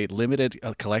that my limited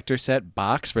collector set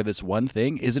box for this one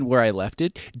thing isn't where I left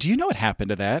it. Do you know what happened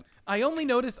to that? I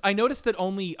noticed that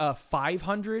only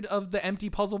 500 of the empty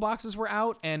puzzle boxes were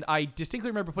out, and I distinctly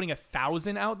remember putting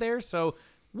 1,000 out there. So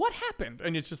what happened?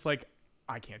 And it's just like,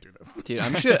 I can't do this. Dude,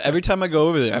 I'm just gonna, every time I go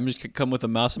over there, I'm just gonna come with a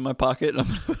mouse in my pocket and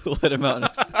I'm gonna let him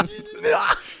out.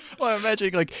 Well, I'm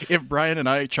imagining like if Brian and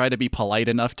I try to be polite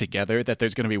enough together that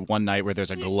there's going to be one night where there's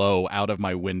a glow out of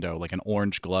my window, like an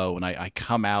orange glow, and I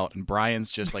come out and Brian's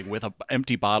just like with an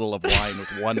empty bottle of wine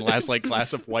with one last like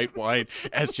glass of white wine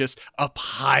as just a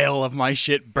pile of my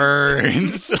shit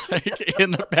burns like, in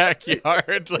the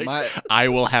backyard. Like I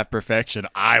will have perfection.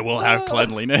 I will have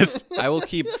cleanliness. I will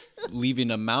keep leaving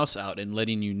a mouse out and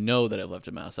letting you know that I left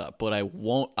a mouse out, but I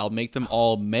won't. I'll make them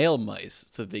all male mice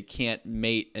so they can't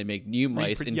mate and make new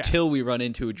mice yeah. until we run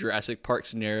into a Jurassic Park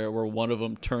scenario where one of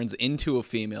them turns into a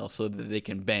female so that they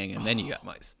can bang, and then you got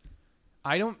mice.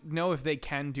 I don't know if they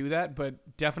can do that,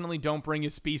 but definitely don't bring a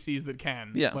species that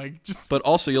can. Yeah, Like, just. But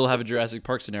also, you'll have a Jurassic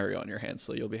Park scenario on your hands,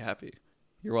 so you'll be happy.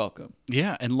 You're welcome.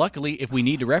 Yeah, and luckily, if we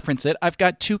need to reference it, I've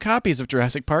got 2 copies of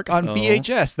Jurassic Park on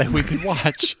VHS that we can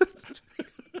watch.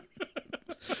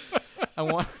 I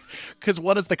want. Because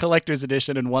one is the collector's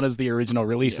edition and one is the original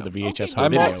release of the VHS home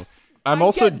I'm, video. al- I'm I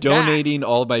also get that. donating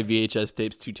all of my VHS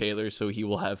tapes to Taylor, so he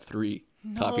will have 3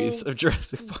 copies of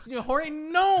Jurassic Park. Jorge,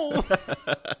 no!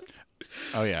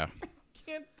 Oh, yeah.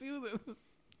 Can't do this.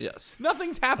 Yes.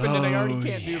 Nothing's happened, and I already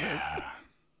can't do this.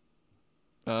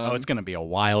 Oh, it's going to be a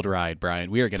wild ride,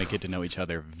 Brian. We are going to get to know each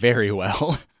other very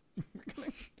well.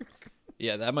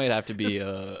 Yeah, that might have to be a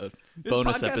This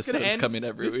bonus podcast's gonna episodes end- coming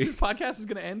every this, week. This podcast is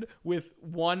going to end with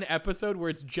one episode where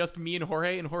it's just me and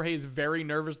Jorge is very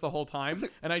nervous the whole time.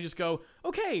 And I just go,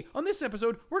 okay, on this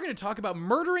episode, we're going to talk about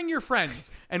murdering your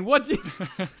friends. And what did...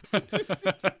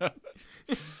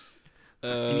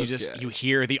 And you just Okay. you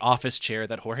hear the office chair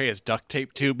that Jorge is duct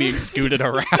taped to being scooted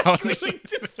around.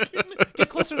 Just get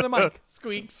closer to the mic.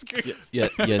 Squeak, squeak.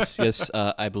 Yes.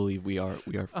 I believe we are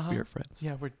friends.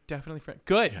 Yeah, we're definitely friends.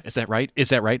 Good. Is that right? Is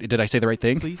that right? Did I say the right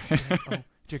thing? Please. Oh,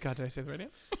 dear God, did I say the right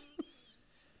answer?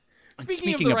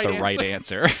 Speaking of the right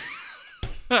answer.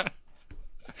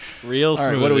 Real All smooth.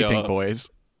 right, what do we y'all. think, boys?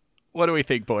 What do we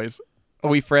think, boys?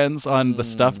 Are we friends on the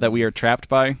stuff that we are trapped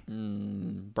by?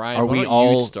 Brian, Are why we don't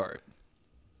all- you start?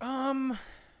 I'm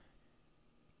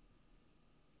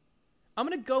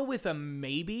gonna go with a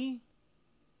maybe.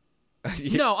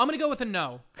 No, I'm gonna go with a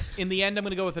no. In the end, I'm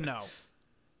gonna go with a no.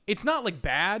 It's not like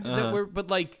bad that we're, but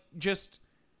like just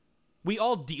we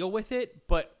all deal with it,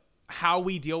 but how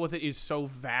we deal with it is so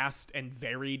vast and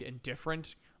varied and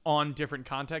different on different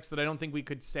contexts that I don't think we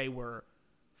could say we're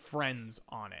friends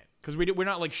on it because we're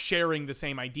not like sharing the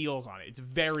same ideals on it. It's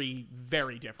very,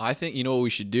 very different. I think you know what we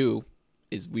should do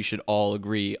is we should all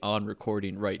agree on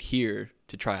recording right here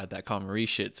to try out that Conmery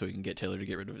shit so we can get Taylor to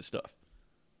get rid of his stuff.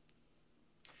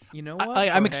 You know what?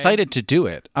 I'm Jorge? excited to do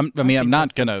it. I mean, think I'm not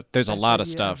that's the gonna. There's a best lot of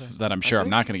idea stuff ever. that I'm sure I'm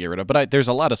think- not gonna get rid of, but there's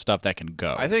a lot of stuff that can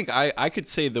go. I think I could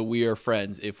say that we are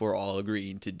friends if we're all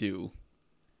agreeing to do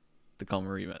the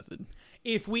KonMari method.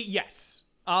 If we, yes.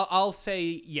 I'll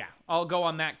say, yeah. I'll go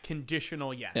on that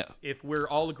conditional yes. Yeah. If we're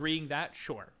all agreeing that,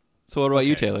 sure. So what about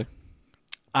you, Okay. Taylor?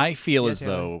 I feel as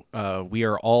Taylor. though we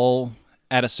are all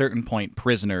at a certain point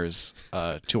prisoners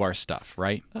to our stuff,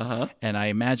 right? Uh-huh. And I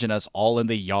imagine us all in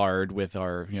the yard with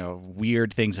our,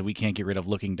 weird things that we can't get rid of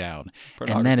looking down.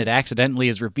 And then it accidentally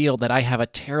is revealed that I have a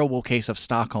terrible case of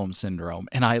Stockholm syndrome,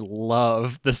 and I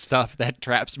love the stuff that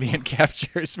traps me and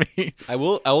captures me. I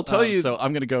will tell you So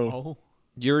I'm gonna go. Oh.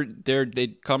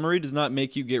 KonMari does not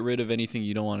make you get rid of anything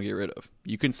you don't want to get rid of.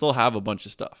 You can still have a bunch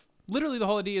of stuff. Literally, the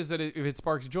whole idea is that if it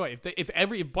sparks joy, if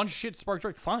a bunch of shit sparks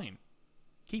joy, fine.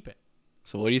 Keep it.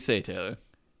 So what do you say, Taylor?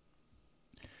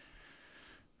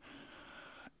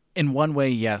 In one way,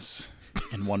 yes.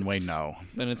 In one way, no.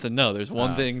 Then it's a no. There's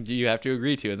one thing you have to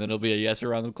agree to, and then it'll be a yes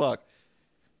around the clock.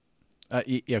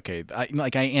 Okay, I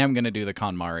am gonna do the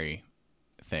KonMari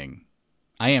thing.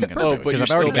 I am gonna Oh, do it but because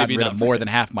you're I've already still gotten maybe rid not of more than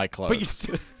friends. half my clothes. But you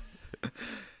still.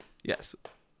 Yes.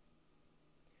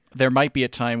 There might be a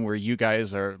time where you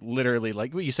guys are literally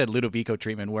like what you said, Ludovico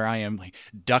treatment, where I am like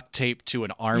duct taped to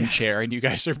an armchair, and you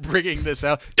guys are bringing this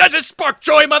out. Does it spark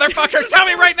joy, motherfucker? Tell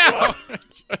me right now.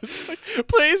 Just like,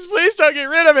 please don't get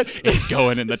rid of it. It's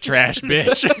going in the trash,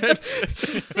 bitch.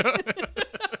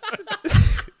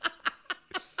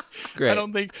 Great. I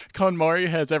don't think KonMari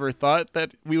has ever thought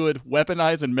that we would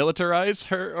weaponize and militarize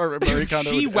her, or Marie Kondo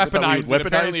She would ever thought we weaponized would it,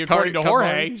 apparently, Kar- according to KonMari.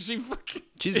 Jorge. She fucking.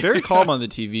 She's very calm on the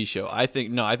TV show. I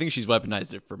think she's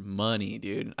weaponized it for money,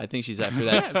 dude. I think she's after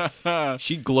that. Yes.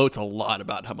 She gloats a lot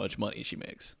about how much money she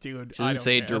makes. Dude, She I doesn't don't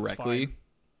say it care. That's directly. fine.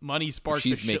 Money sparks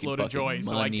She's a making shitload of fucking joy,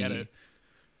 so I get money. it.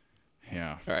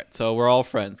 Yeah. All right, so we're all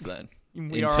friends then.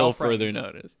 We are until all further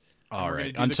friends. notice. All we're gonna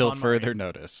right. do the Until KonMari. further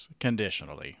notice,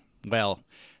 conditionally. Well,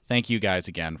 thank you guys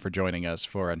again for joining us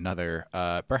for another,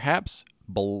 perhaps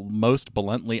most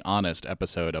bluntly honest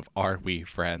episode of Are We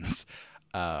Friends?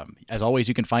 As always,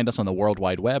 you can find us on the World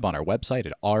Wide Web on our website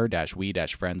at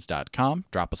r-we-friends.com.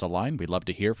 Drop us a line. We'd love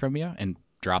to hear from you. And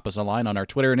drop us a line on our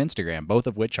Twitter and Instagram, both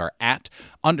of which are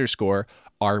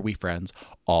 @_AreWeFriends,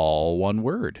 all one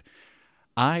word.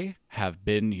 I have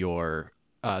been your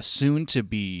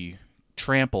soon-to-be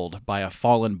trampled by a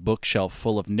fallen bookshelf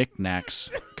full of knickknacks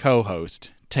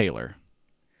co-host, Taylor.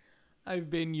 I've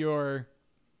been your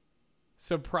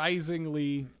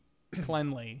surprisingly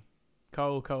cleanly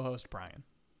co-host, Brian.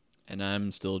 And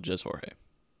I'm still just Jorge.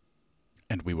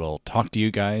 And we will talk to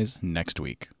you guys next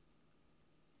week.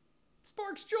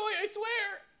 Sparks joy, I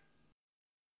swear!